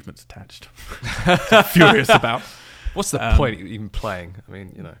no achievements attached. I'm furious about. What's the point of even playing? I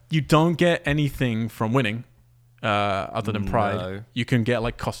mean, you know. You don't get anything from winning other than pride. No. You can get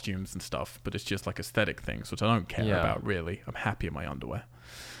like costumes and stuff, but it's just like aesthetic things, which I don't care about really. I'm happy in my underwear.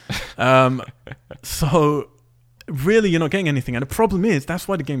 So really you're not getting anything. And the problem is, that's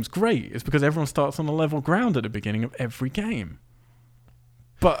why the game's great. It's because everyone starts on a level ground at the beginning of every game.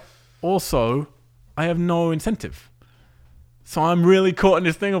 But also, I have no incentive. So I'm really caught in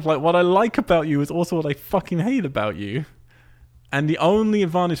this thing of like, what I like about you is also what I fucking hate about you. And the only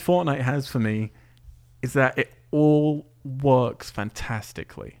advantage Fortnite has for me is that it all works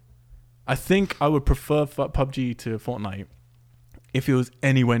fantastically. I think I would prefer PUBG to Fortnite if it was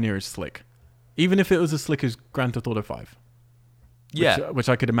anywhere near as slick. Even if it was as slick as Grand Theft Auto 5. Which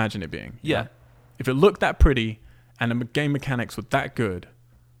I could imagine it being. Yeah. You know? If it looked that pretty and the game mechanics were that good.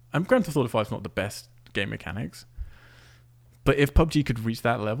 And Grand Theft Auto 5 is not the best game mechanics. But if PUBG could reach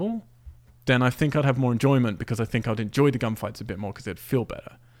that level, then I think I'd have more enjoyment because I think I'd enjoy the gunfights a bit more because it'd feel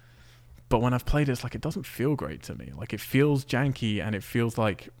better. But when I've played it, it's like it doesn't feel great to me. Like it feels janky and it feels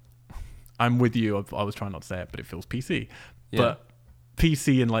like I'm with you. I was trying not to say it, but it feels PC. Yeah. But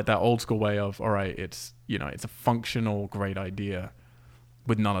PC in like that old school way of, all right, it's, you know, it's a functional, great idea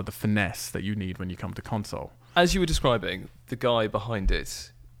with none of the finesse that you need when you come to console. As you were describing, the guy behind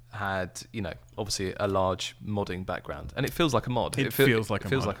it had, you know, obviously a large modding background, and it feels like a mod. It feels like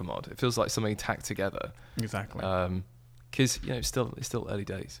a mod. It feels like something tacked together. Exactly. Because you know, it's still early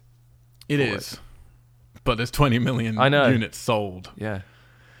days. It is, but there's 20 million units sold. Yeah,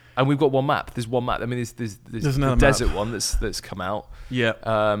 and we've got one map. There's one map. I mean, there's the desert map one that's come out. Yeah.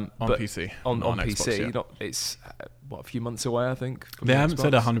 On PC. On PC. Xbox, yeah. It's a few months away, I think. They haven't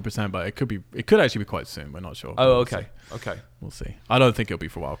said 100%, but it could actually be quite soon. We're not sure. Oh, okay. Okay. We'll see. I don't think it'll be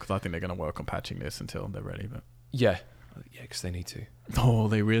for a while because I think they're going to work on patching this until they're ready. But yeah, because they need to. Oh,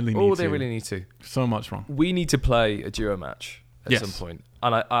 they really need to. So much wrong. We need to play a duo match at some point.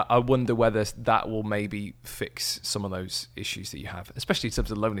 And I wonder whether that will maybe fix some of those issues that you have, especially in terms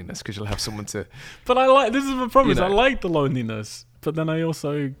of loneliness, because you'll have someone to... But this is my problem, I like the loneliness, but then I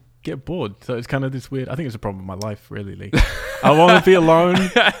also get bored. So it's kind of this weird. I think it's a problem with my life, really, Lee. I want to be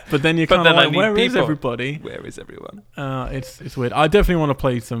alone, but then you're kind of like, where is everybody? Where is everyone? It's weird. I definitely want to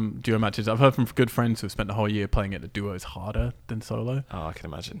play some duo matches. I've heard from good friends who've spent the whole year playing it. The duo is harder than solo. Oh, I can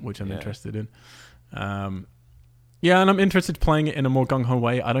imagine. Which I'm interested in. Yeah, and I'm interested in playing it in a more gung-ho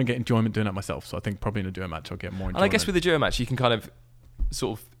way. I don't get enjoyment doing it myself, so I think probably in a duo match I'll get more enjoyment. And I guess with the duo match, you can kind of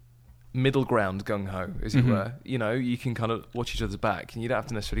sort of middle ground gung-ho, as it were. You know, you can kind of watch each other's back, and you don't have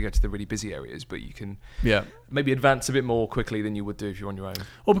to necessarily go to the really busy areas, but you can maybe advance a bit more quickly than you would do if you're on your own.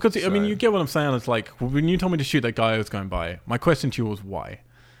 Well, because, I mean, you get what I'm saying. It's like, when you told me to shoot that guy I was going by, my question to you was why?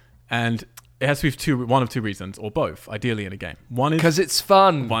 And it has to be one of two reasons, or both, ideally in a game. One is... because it's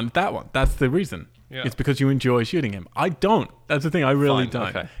fun. That's the reason. Yeah. It's because you enjoy shooting him. I don't. That's the thing. I really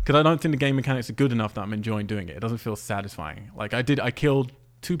don't. Because I don't think the game mechanics are good enough that I'm enjoying doing it. It doesn't feel satisfying. Like I killed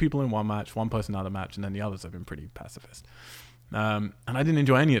 2 people in one match, 1 person in another match, and then the others have been pretty pacifist. And I didn't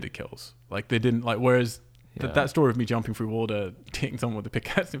enjoy any of the kills. Like they didn't like. Whereas that story of me jumping through water, hitting someone with a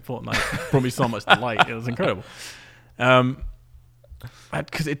pickaxe in Fortnite brought me so much delight. It was incredible.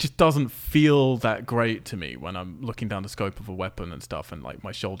 Because it just doesn't feel that great to me when I'm looking down the scope of a weapon and stuff, and like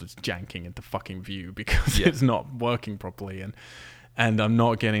my shoulder's janking into fucking view because it's not working properly, and I'm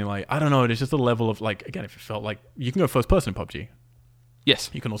not getting like, I don't know. There's just a level of like, again, if it felt like you can go first person in PUBG.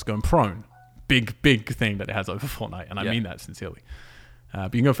 Yes, you can also go in prone. Big thing that it has over Fortnite, and I mean that sincerely.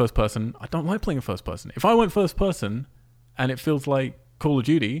 But you can go first person. I don't like playing in first person. If I went first person and it feels like Call of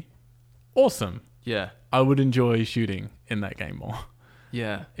Duty, awesome. Yeah, I would enjoy shooting in that game more.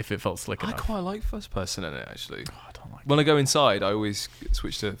 Yeah, if it felt slick enough. I quite like first person in it, actually. Oh, I don't like when I go inside, I always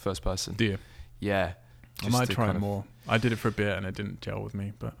switch to first person. Do you? Yeah. I might try more. I did it for a bit and it didn't gel with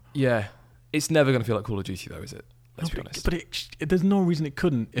me, but yeah, it's never going to feel like Call of Duty, though, is it? Let's be honest. But there's no reason it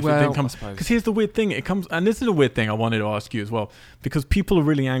couldn't if it didn't come. Because here's the weird thing: it comes, and this is a weird thing I wanted to ask you as well, because people are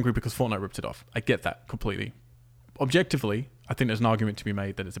really angry because Fortnite ripped it off. I get that completely. Objectively, I think there's an argument to be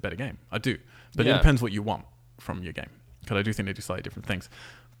made that it's a better game. I do, but it depends what you want from your game, because I do think they do slightly different things.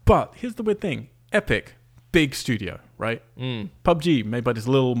 But here's the weird thing. Epic, big studio, right? PUBG, made by this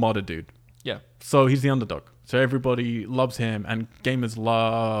little modder dude. Yeah. So he's the underdog. So everybody loves him, and gamers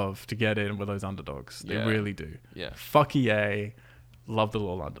love to get in with those underdogs. They really do. Yeah. Fuck EA. Love the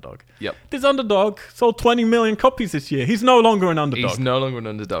little underdog. Yep. This underdog sold 20 million copies this year. He's no longer an underdog. He's no longer an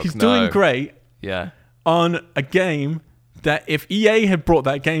underdog. He's doing great. Yeah. On a game that if EA had brought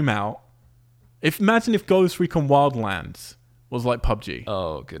that game out, imagine if Ghost Recon Wildlands was like PUBG.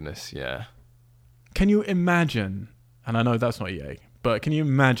 Oh, goodness, yeah. Can you imagine, and I know that's not EA, but can you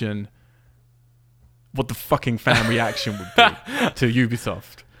imagine what the fucking fan reaction would be to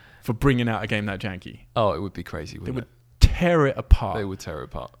Ubisoft for bringing out a game that janky? Oh, it would be crazy, wouldn't it? They would tear it apart. They would tear it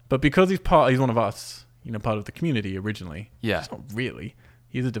apart. But because he's one of us, part of the community originally. Yeah. He's not really.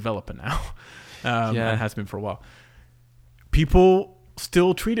 He's a developer now. And has been for a while. People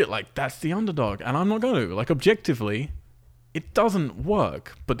still treat it like that's the underdog, and I'm not going to. Like, objectively, it doesn't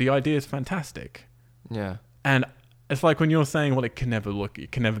work, but the idea is fantastic. Yeah. And it's like when you're saying, well, it can never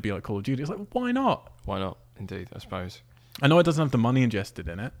be like Call of Duty. It's like, why not? Why not? Indeed, I suppose. I know it doesn't have the money ingested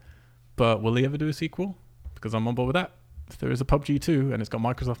in it, but will they ever do a sequel? Because I'm on board with that. If there is a PUBG 2 and it's got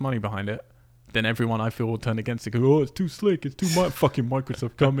Microsoft money behind it, then everyone I feel will turn against it. Go, oh, it's too slick. It's too much. Fucking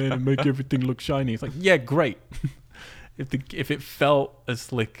Microsoft come in and make everything look shiny. It's like, yeah, great. If it felt as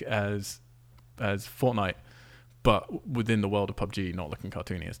slick as Fortnite, but within the world of PUBG, not looking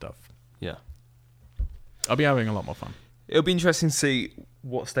cartoony and stuff. Yeah. I'll be having a lot more fun. It'll be interesting to see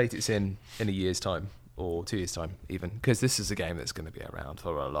what state it's in a year's time, or 2 years' time, even. Because this is a game that's going to be around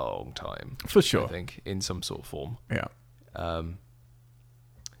for a long time. For sure. I think, in some sort of form. Yeah.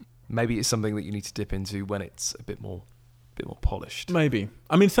 Maybe it's something that you need to dip into when it's a bit more polished. Maybe.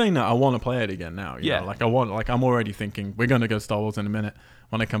 I mean, saying that, I want to play it again now. You know? I'm already thinking, we're going to go Star Wars in a minute.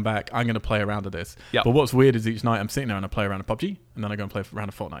 When I come back, I'm going to play around with this. Yep. But what's weird is each night I'm sitting there and I play around a PUBG, and then I go and play around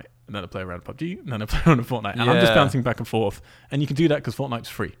a Fortnite, and then I play around a PUBG, and then I play around a Fortnite. And I'm just bouncing back and forth. And you can do that because Fortnite's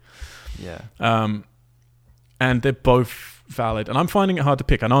free. Yeah. And they're both valid. And I'm finding it hard to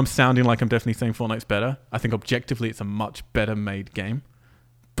pick. I know I'm sounding like I'm definitely saying Fortnite's better. I think objectively it's a much better made game.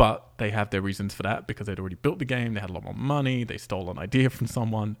 But they have their reasons for that because they'd already built the game. They had a lot more money. They stole an idea from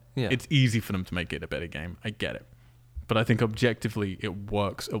someone. Yeah. It's easy for them to make it a better game. I get it. But I think objectively it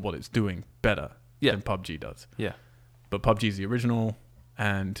works at what it's doing better than PUBG does. Yeah. But PUBG is the original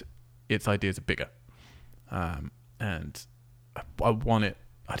and its ideas are bigger. And I want it.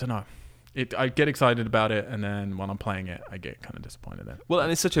 I don't know. I get excited about it, and then when I'm playing it, I get kind of disappointed in it. Well,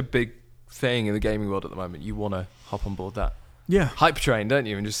 and it's such a big thing in the gaming world at the moment. You want to hop on board that hype train, don't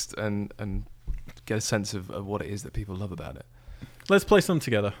you? And just and get a sense of what it is that people love about it. let's play some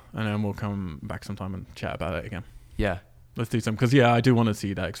together, and then we'll come back sometime and chat about it again. Yeah. Let's do some, because I do want to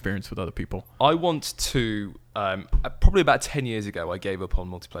see that experience with other people. I want to. Probably about 10 years ago, I gave up on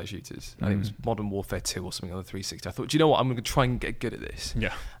multiplayer shooters. I think it was Modern Warfare 2 or something on the 360. I thought, do you know what? I'm going to try and get good at this.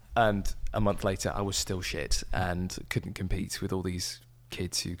 Yeah. And a month later, I was still shit and couldn't compete with all these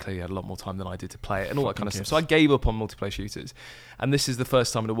kids who clearly had a lot more time than I did to play it and all that kind of stuff. So I gave up on multiplayer shooters. And this is the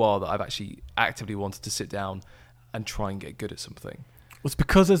first time in a while that I've actually actively wanted to sit down and try and get good at something. Well, it's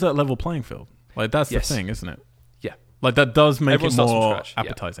because there's that level playing field. Like, that's the thing, isn't it? Yeah. Like, that does make Everyone it more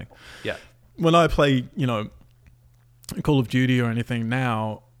appetizing. Yeah. When I play, Call of Duty or anything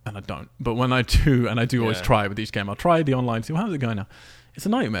now, and I don't, but when I do, and I do always try with each game, I'll try the online, see, well, how's it going now? It's a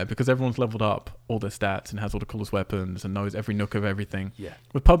nightmare because everyone's leveled up all their stats and has all the coolest weapons and knows every nook of everything. Yeah.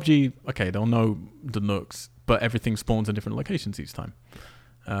 With PUBG, okay, they'll know the nooks, but everything spawns in different locations each time.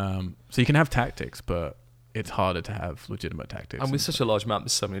 So you can have tactics, but it's harder to have legitimate tactics. And with such a large map,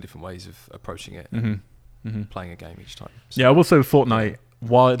 there's so many different ways of approaching it. Playing a game each time. So, yeah, I will say Fortnite,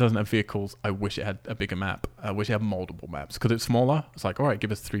 while it doesn't have vehicles, I wish it had a bigger map. I wish it had multiple maps because it's smaller. It's like, all right,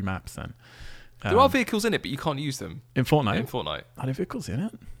 give us 3 maps then. There are vehicles in it, but you can't use them. In Fortnite? In Fortnite. Are there vehicles in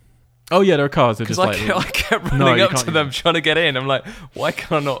it? Oh, yeah, there are cars. Because I kept running up to them trying to get in. I'm like, why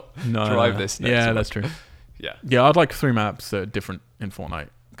can I not drive this? Yeah, that's true. Yeah, I'd like 3 maps that are different in Fortnite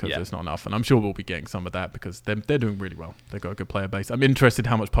because there's not enough. And I'm sure we'll be getting some of that because they're doing really well. They've got a good player base. I'm interested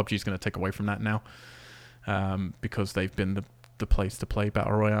how much PUBG is going to take away from that now. Because they've been the place to play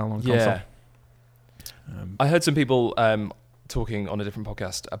Battle Royale on console. I heard some people talking on a different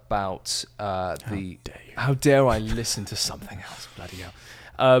podcast about how dare I listen to something else, bloody hell.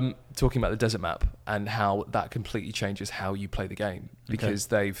 Talking about the desert map and how that completely changes how you play the game because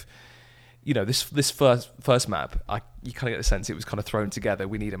they've, this first map, you kind of get the sense it was kind of thrown together.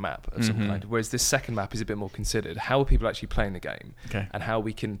 We need a map of some kind. Whereas this second map is a bit more considered. How are people actually playing the game? Okay. And how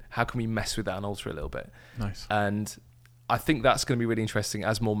can we mess with that and alter it a little bit? Nice. And I think that's going to be really interesting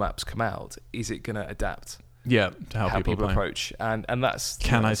as more maps come out. Is it going to adapt? Yeah, to how people approach, and that's.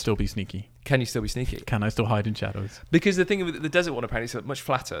 Can I still be sneaky? Can you still be sneaky? Can I still hide in shadows? Because the thing with the desert one apparently is much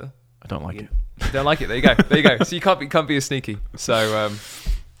flatter. I don't like it. You don't like it. There you go. So you can't be as sneaky. So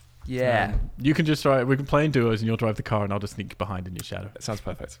you can just try. We can play in duos, and you'll drive the car, and I'll just sneak behind in your shadow. That sounds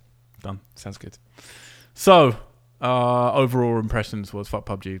perfect. Done. Sounds good. So, overall impressions was fuck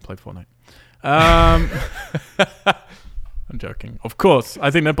PUBG, played Fortnite. I'm joking. Of course,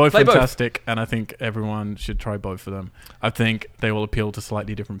 I think they're both fantastic, and I think everyone should try both of them. I think they will appeal to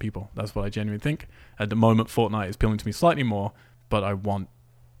slightly different people. That's what I genuinely think. At the moment, Fortnite is appealing to me slightly more, but I want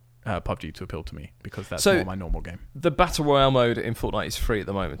PUBG to appeal to me because that's more my normal game. The Battle Royale mode in Fortnite is free at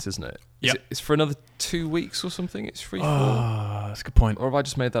the moment, isn't it? Yeah. It's for another 2 weeks or something? It's free for... That's a good point. Or have I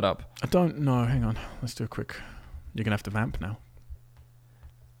just made that up? I don't know. Hang on. Let's do a quick... You're going to have to vamp now.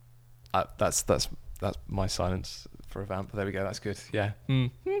 That's my silence for a vamp. There we go. That's good. Yeah.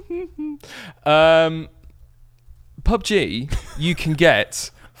 PUBG you can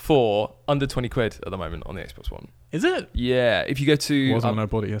get for under 20 quid at the moment on the Xbox One. Is it? Yeah. If you go to... Wasn't when I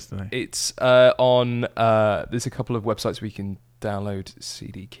bought it yesterday. It's on... there's a couple of websites where you can download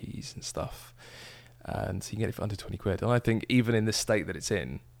CD keys and stuff. And so you can get it for under 20 quid. And I think even in the state that it's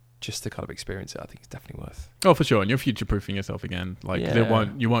in, just to kind of experience it, I think it's definitely worth. Oh, for sure. And you're future-proofing yourself again. Like,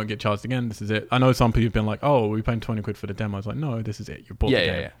 you won't get charged again. This is it. I know some people have been like, oh, we're paying 20 quid for the demo. I was like, no, this is it. You bought the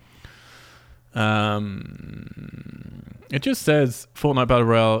game. It just says Fortnite Battle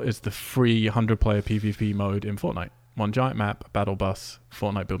Royale is the free 100-player PvP mode in Fortnite. One giant map, battle bus,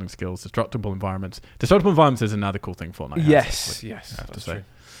 Fortnite building skills, destructible environments. Destructible environments is another cool thing Fortnite has. Yes, I have to say.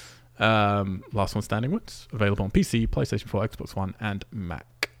 Last one standing wins. Available on PC, PlayStation 4, Xbox One, and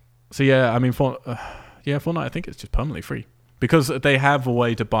Mac. So yeah, I mean, Fortnite, I think it's just permanently free because they have a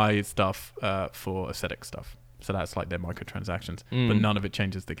way to buy stuff for aesthetic stuff. So that's like their microtransactions, but none of it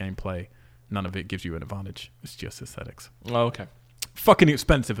changes the gameplay. None of it gives you an advantage. It's just aesthetics. Oh, okay. Fucking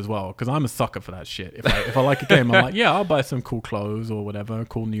expensive as well because I'm a sucker for that shit. If I like a game, I'm like, yeah, I'll buy some cool clothes or whatever, a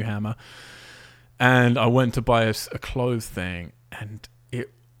cool new hammer. And I went to buy a clothes thing, and it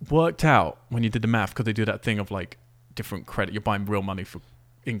worked out when you did the math because they do that thing of like different credit. You're buying real money for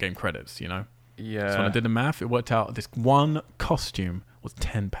in-game credits, Yeah. So when I did the math, it worked out this one costume was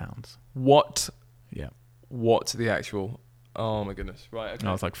 £10. What? Yeah. What the actual... Oh my goodness! Right. Okay. And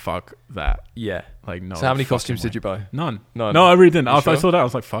I was like, "Fuck that!" Yeah. Like no. So how many costumes did you buy? None. No, I really didn't. After sure? I saw that, I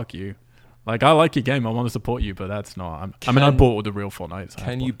was like, "Fuck you!" Like I like your game. I want to support you, but that's not. I bought all the real Fortnite. So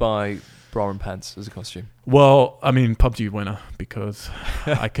can you buy bra and pants as a costume? Well, I mean, PUBG winner because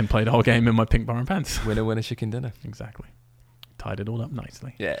I can play the whole game in my pink bra and pants. Winner, chicken dinner. Exactly. Tied it all up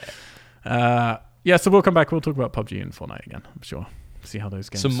nicely. Yeah. Yeah. So we'll come back. We'll talk about PUBG and Fortnite again. I'm sure. See how those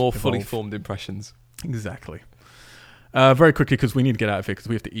games Some more evolve. fully formed impressions. Exactly. Very quickly, because we need to get out of here because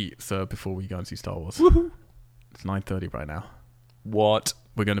we have to eat. So before we go and see Star Wars, it's 9:30 right now. What?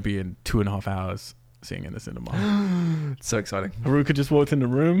 We're going to be in 2.5 hours seeing in the cinema. So exciting. Haruka just walked in the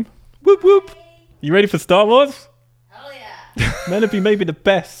room. Whoop whoop. You ready for Star Wars? Hell yeah. Meant to be maybe the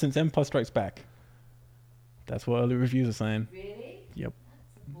best since Empire Strikes Back. That's what early reviews are saying. Really? Yep.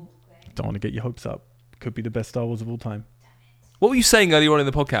 That's a bold claim. Don't want to get your hopes up. Could be the best Star Wars of all time. What were you saying earlier on in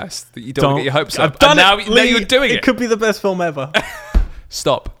the podcast? That you don't want to get your hopes up? I've done and it. now you're doing it. It could be the best film ever.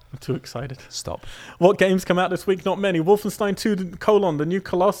 Stop. I'm too excited. Stop. What games come out this week? Not many. Wolfenstein 2: The New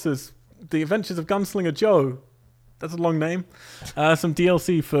Colossus, The Adventures of Gunslinger Joe. That's a long name. Some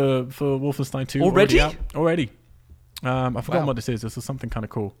DLC for Wolfenstein 2 Already? Already. I've forgotten Wow. what this is. This is something kind of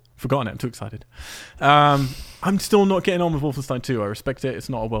cool. Forgotten it. I'm too excited. I'm still not getting on with Wolfenstein 2. I respect it. It's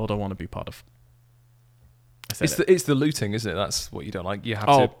not a world I want to be part of. I said It's the looting, isn't it? That's what you don't like. You have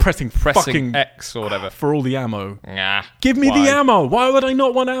to pressing fucking X or whatever. for all the ammo. Nah. Give me Why? the ammo. Why would I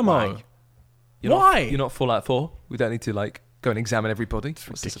not want ammo? Why? Why? You're not Fallout 4. We don't need to go and examine everybody. It's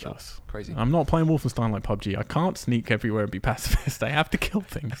What's this about? ridiculous. Crazy. I'm not playing Wolfenstein like PUBG. I can't sneak everywhere and be pacifist. I have to kill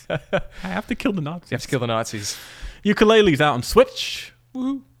things. I have to kill the Nazis. You have to kill the Nazis. Ukulele's out on Switch.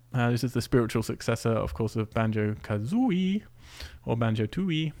 Woohoo. This is the spiritual successor, of course, of Banjo-Kazooie, or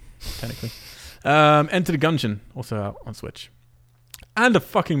Banjo-Tooie, technically. Enter the Gungeon, also out on Switch. And a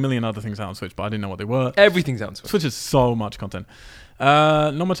fucking million other things out on Switch, but I didn't know what they were. Everything's out on Switch. Switch has so much content.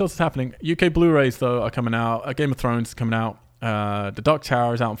 Not much else is happening. UK Blu-rays, though, are coming out. Game of Thrones is coming out. The Dark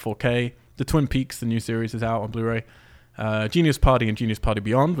Tower is out on 4K. The Twin Peaks, the new series, is out on Blu-ray. Genius Party and Genius Party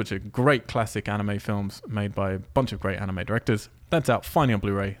Beyond, which are great classic anime films made by a bunch of great anime directors. That's out finally on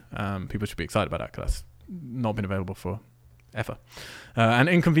Blu-ray. People should be excited about that because that's not been available for ever. An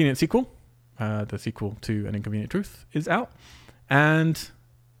Inconvenient Sequel, the sequel to An Inconvenient Truth, is out. And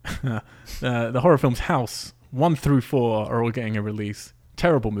the horror films House 1 through 4 are all getting a release.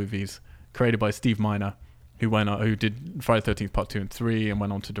 Terrible movies created by Steve Miner, who did Friday the 13th Part 2 and 3 and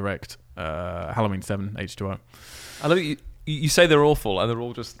went on to direct Halloween 7 H2O. I love it. You say they're awful, and they're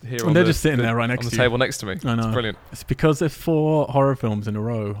all just here. And they're just sitting there right next on the to you. table next to me. I know. It's brilliant. It's because there's 4 horror films in a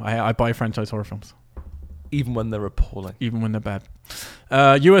row. I buy franchise horror films, Even when they're appalling. even when they're bad.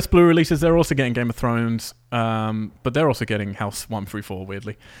 US Blue releases, they're also getting Game of Thrones, but they're also getting House 1 through 4,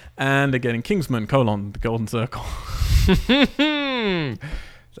 weirdly. And they're getting Kingsman, The Golden Circle, That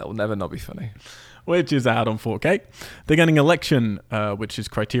will never not be funny. which is out on 4K. They're getting Election, which is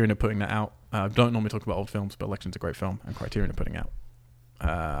Criterion are putting that out. Don't normally talk about old films, but Election's a great film, and Criterion are putting out.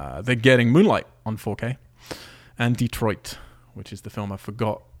 They're getting Moonlight on 4K, and Detroit, which is the film I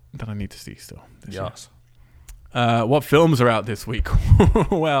forgot that I need to see still this year. Yes. What films are out this week?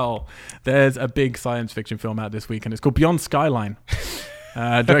 Well, there's a big science fiction film out this week, and it's called Beyond Skyline.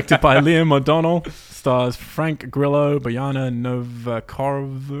 Directed by Liam O'Donnell, stars Frank Grillo, Bojana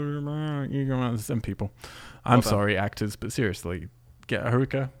Novakarova, some people. I'm Well done. sorry, actors, but seriously, get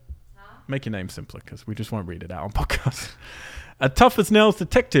Haruka. Make your name simpler, because we just won't read it out on podcast. A tough-as-nails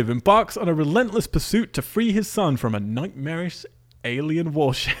detective embarks on a relentless pursuit to free his son from a nightmarish alien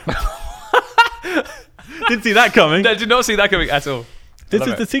warship. Didn't see that coming. I did not see that coming at all. This Love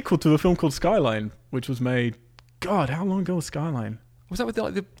is it. the sequel to a film called Skyline, which was made... God, how long ago was Skyline? Was that with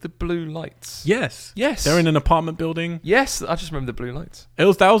the blue lights? Yes. Yes. They're in an apartment building. Yes, I just remember the blue lights. That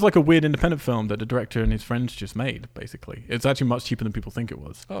was like a weird independent film that the director and his friends just made, basically. It's actually much cheaper than people think it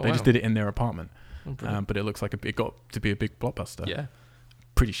was. Oh, They wow. just did it in their apartment. Oh, brilliant. But it looks like it got to be a big blockbuster. Yeah.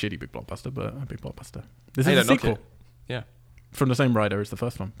 Pretty shitty big blockbuster, but a big blockbuster. This Hey, is a don't knock sequel. it. Yeah. From the same writer as the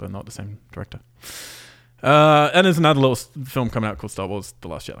first one, but not the same director. And there's another little film coming out called Star Wars: The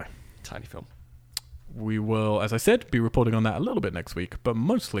Last Jedi. Tiny film. We will, as I said, be reporting on that a little bit next week, but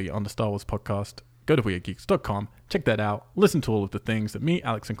mostly on the Star Wars podcast. Go to weirdgeeks.com, check that out, listen to all of the things that me,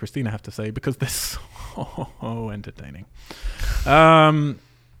 Alex, and Christina have to say because they're so entertaining.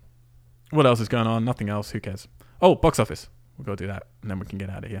 What else is going on? Nothing else. Who cares? Oh, box office. We'll go do that, and then we can get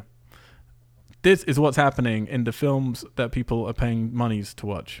out of here. This is what's happening in the films that people are paying monies to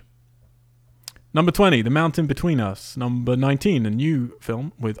watch. Number 20, The Mountain Between Us. Number 19, a new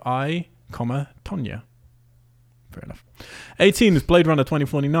film with Tonya. Fair enough. 18 is Blade Runner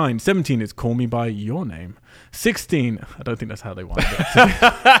 2049. 17 is Call Me By Your Name. 16, I don't think that's how they wanted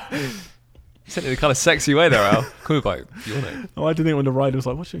it. You said it in a kind of sexy way there, Al. Call me by your name. Oh, I did think when the writer was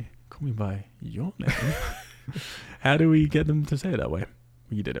like, what should we call me by your name? How do we get them to say it that way?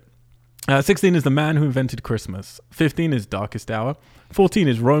 You did it. 16 is The Man Who Invented Christmas. 15 is Darkest Hour. 14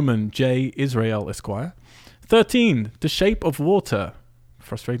 is Roman J. Israel Esquire. 13, The Shape of Water.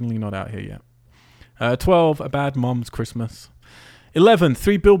 Frustratingly not out here yet. 12, A Bad Mom's Christmas. 11,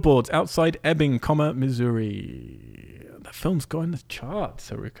 3 Billboards Outside Ebbing, Missouri. That film's got in the charts,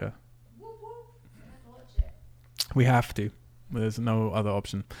 Haruka. We have to. There's no other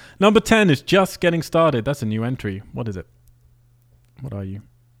option. Number 10 is Just Getting Started. That's a new entry. What is it? What are you?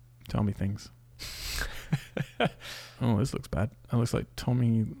 Tell me things. Oh, this looks bad. That looks like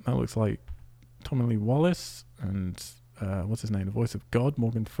Tommy Lee Wallace and what's his name? The voice of God,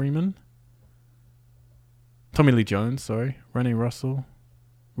 Morgan Freeman. Tommy Lee Jones, sorry. Renee Russo,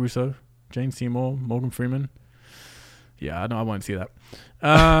 Jane Seymour, Morgan Freeman. Yeah, I won't see that.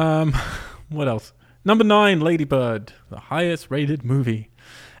 What else? Number 9, Lady Bird, the highest rated movie.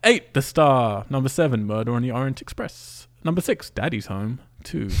 8, The Star. Number 7, Murder on the Orient Express. Number 6, Daddy's Home.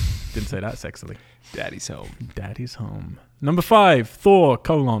 2, didn't say that sexily. Daddy's Home. Number 5, Thor: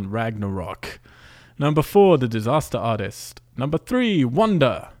 Ragnarok. Number 4, The Disaster Artist. Number 3,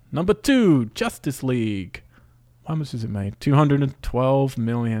 Wonder. Number 2, Justice League. How much has it made? 212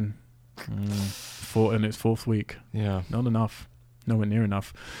 million. In its 4th week. Yeah. Not enough. Nowhere near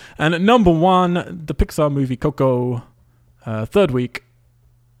enough. And at number 1, the Pixar movie Coco. 3rd week.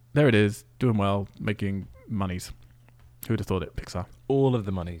 There it is. Doing well. Making monies. Who would have thought it? Pixar. All of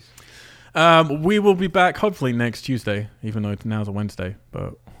the monies. We will be back hopefully next Tuesday, even though now's a Wednesday.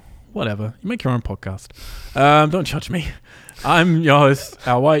 But whatever. You make your own podcast. Don't judge me. I'm your host,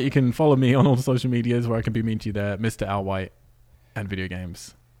 Al White. You can follow me on all the social medias where I can be mean to you there. Mr. Al White and video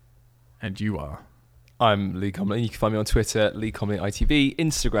games. And you are... I'm Lee Comley. You can find me on Twitter, Lee Comley ITV,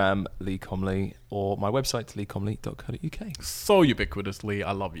 Instagram, Lee Comley, or my website, leecomley.co.uk. So ubiquitous, Lee.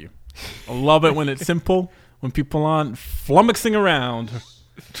 I love you. I love it when it's simple, when people aren't flummoxing around,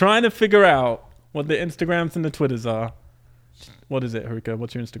 trying to figure out what the Instagrams and the Twitters are. What is it, Haruka?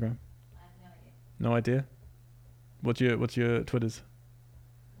 What's your Instagram? I have no idea. No idea? What's your Twitters?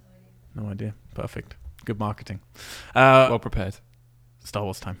 No idea. No idea. Perfect. Good marketing. Well prepared. Star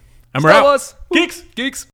Wars time. And we're out. Star Wars! Geeks! Geeks!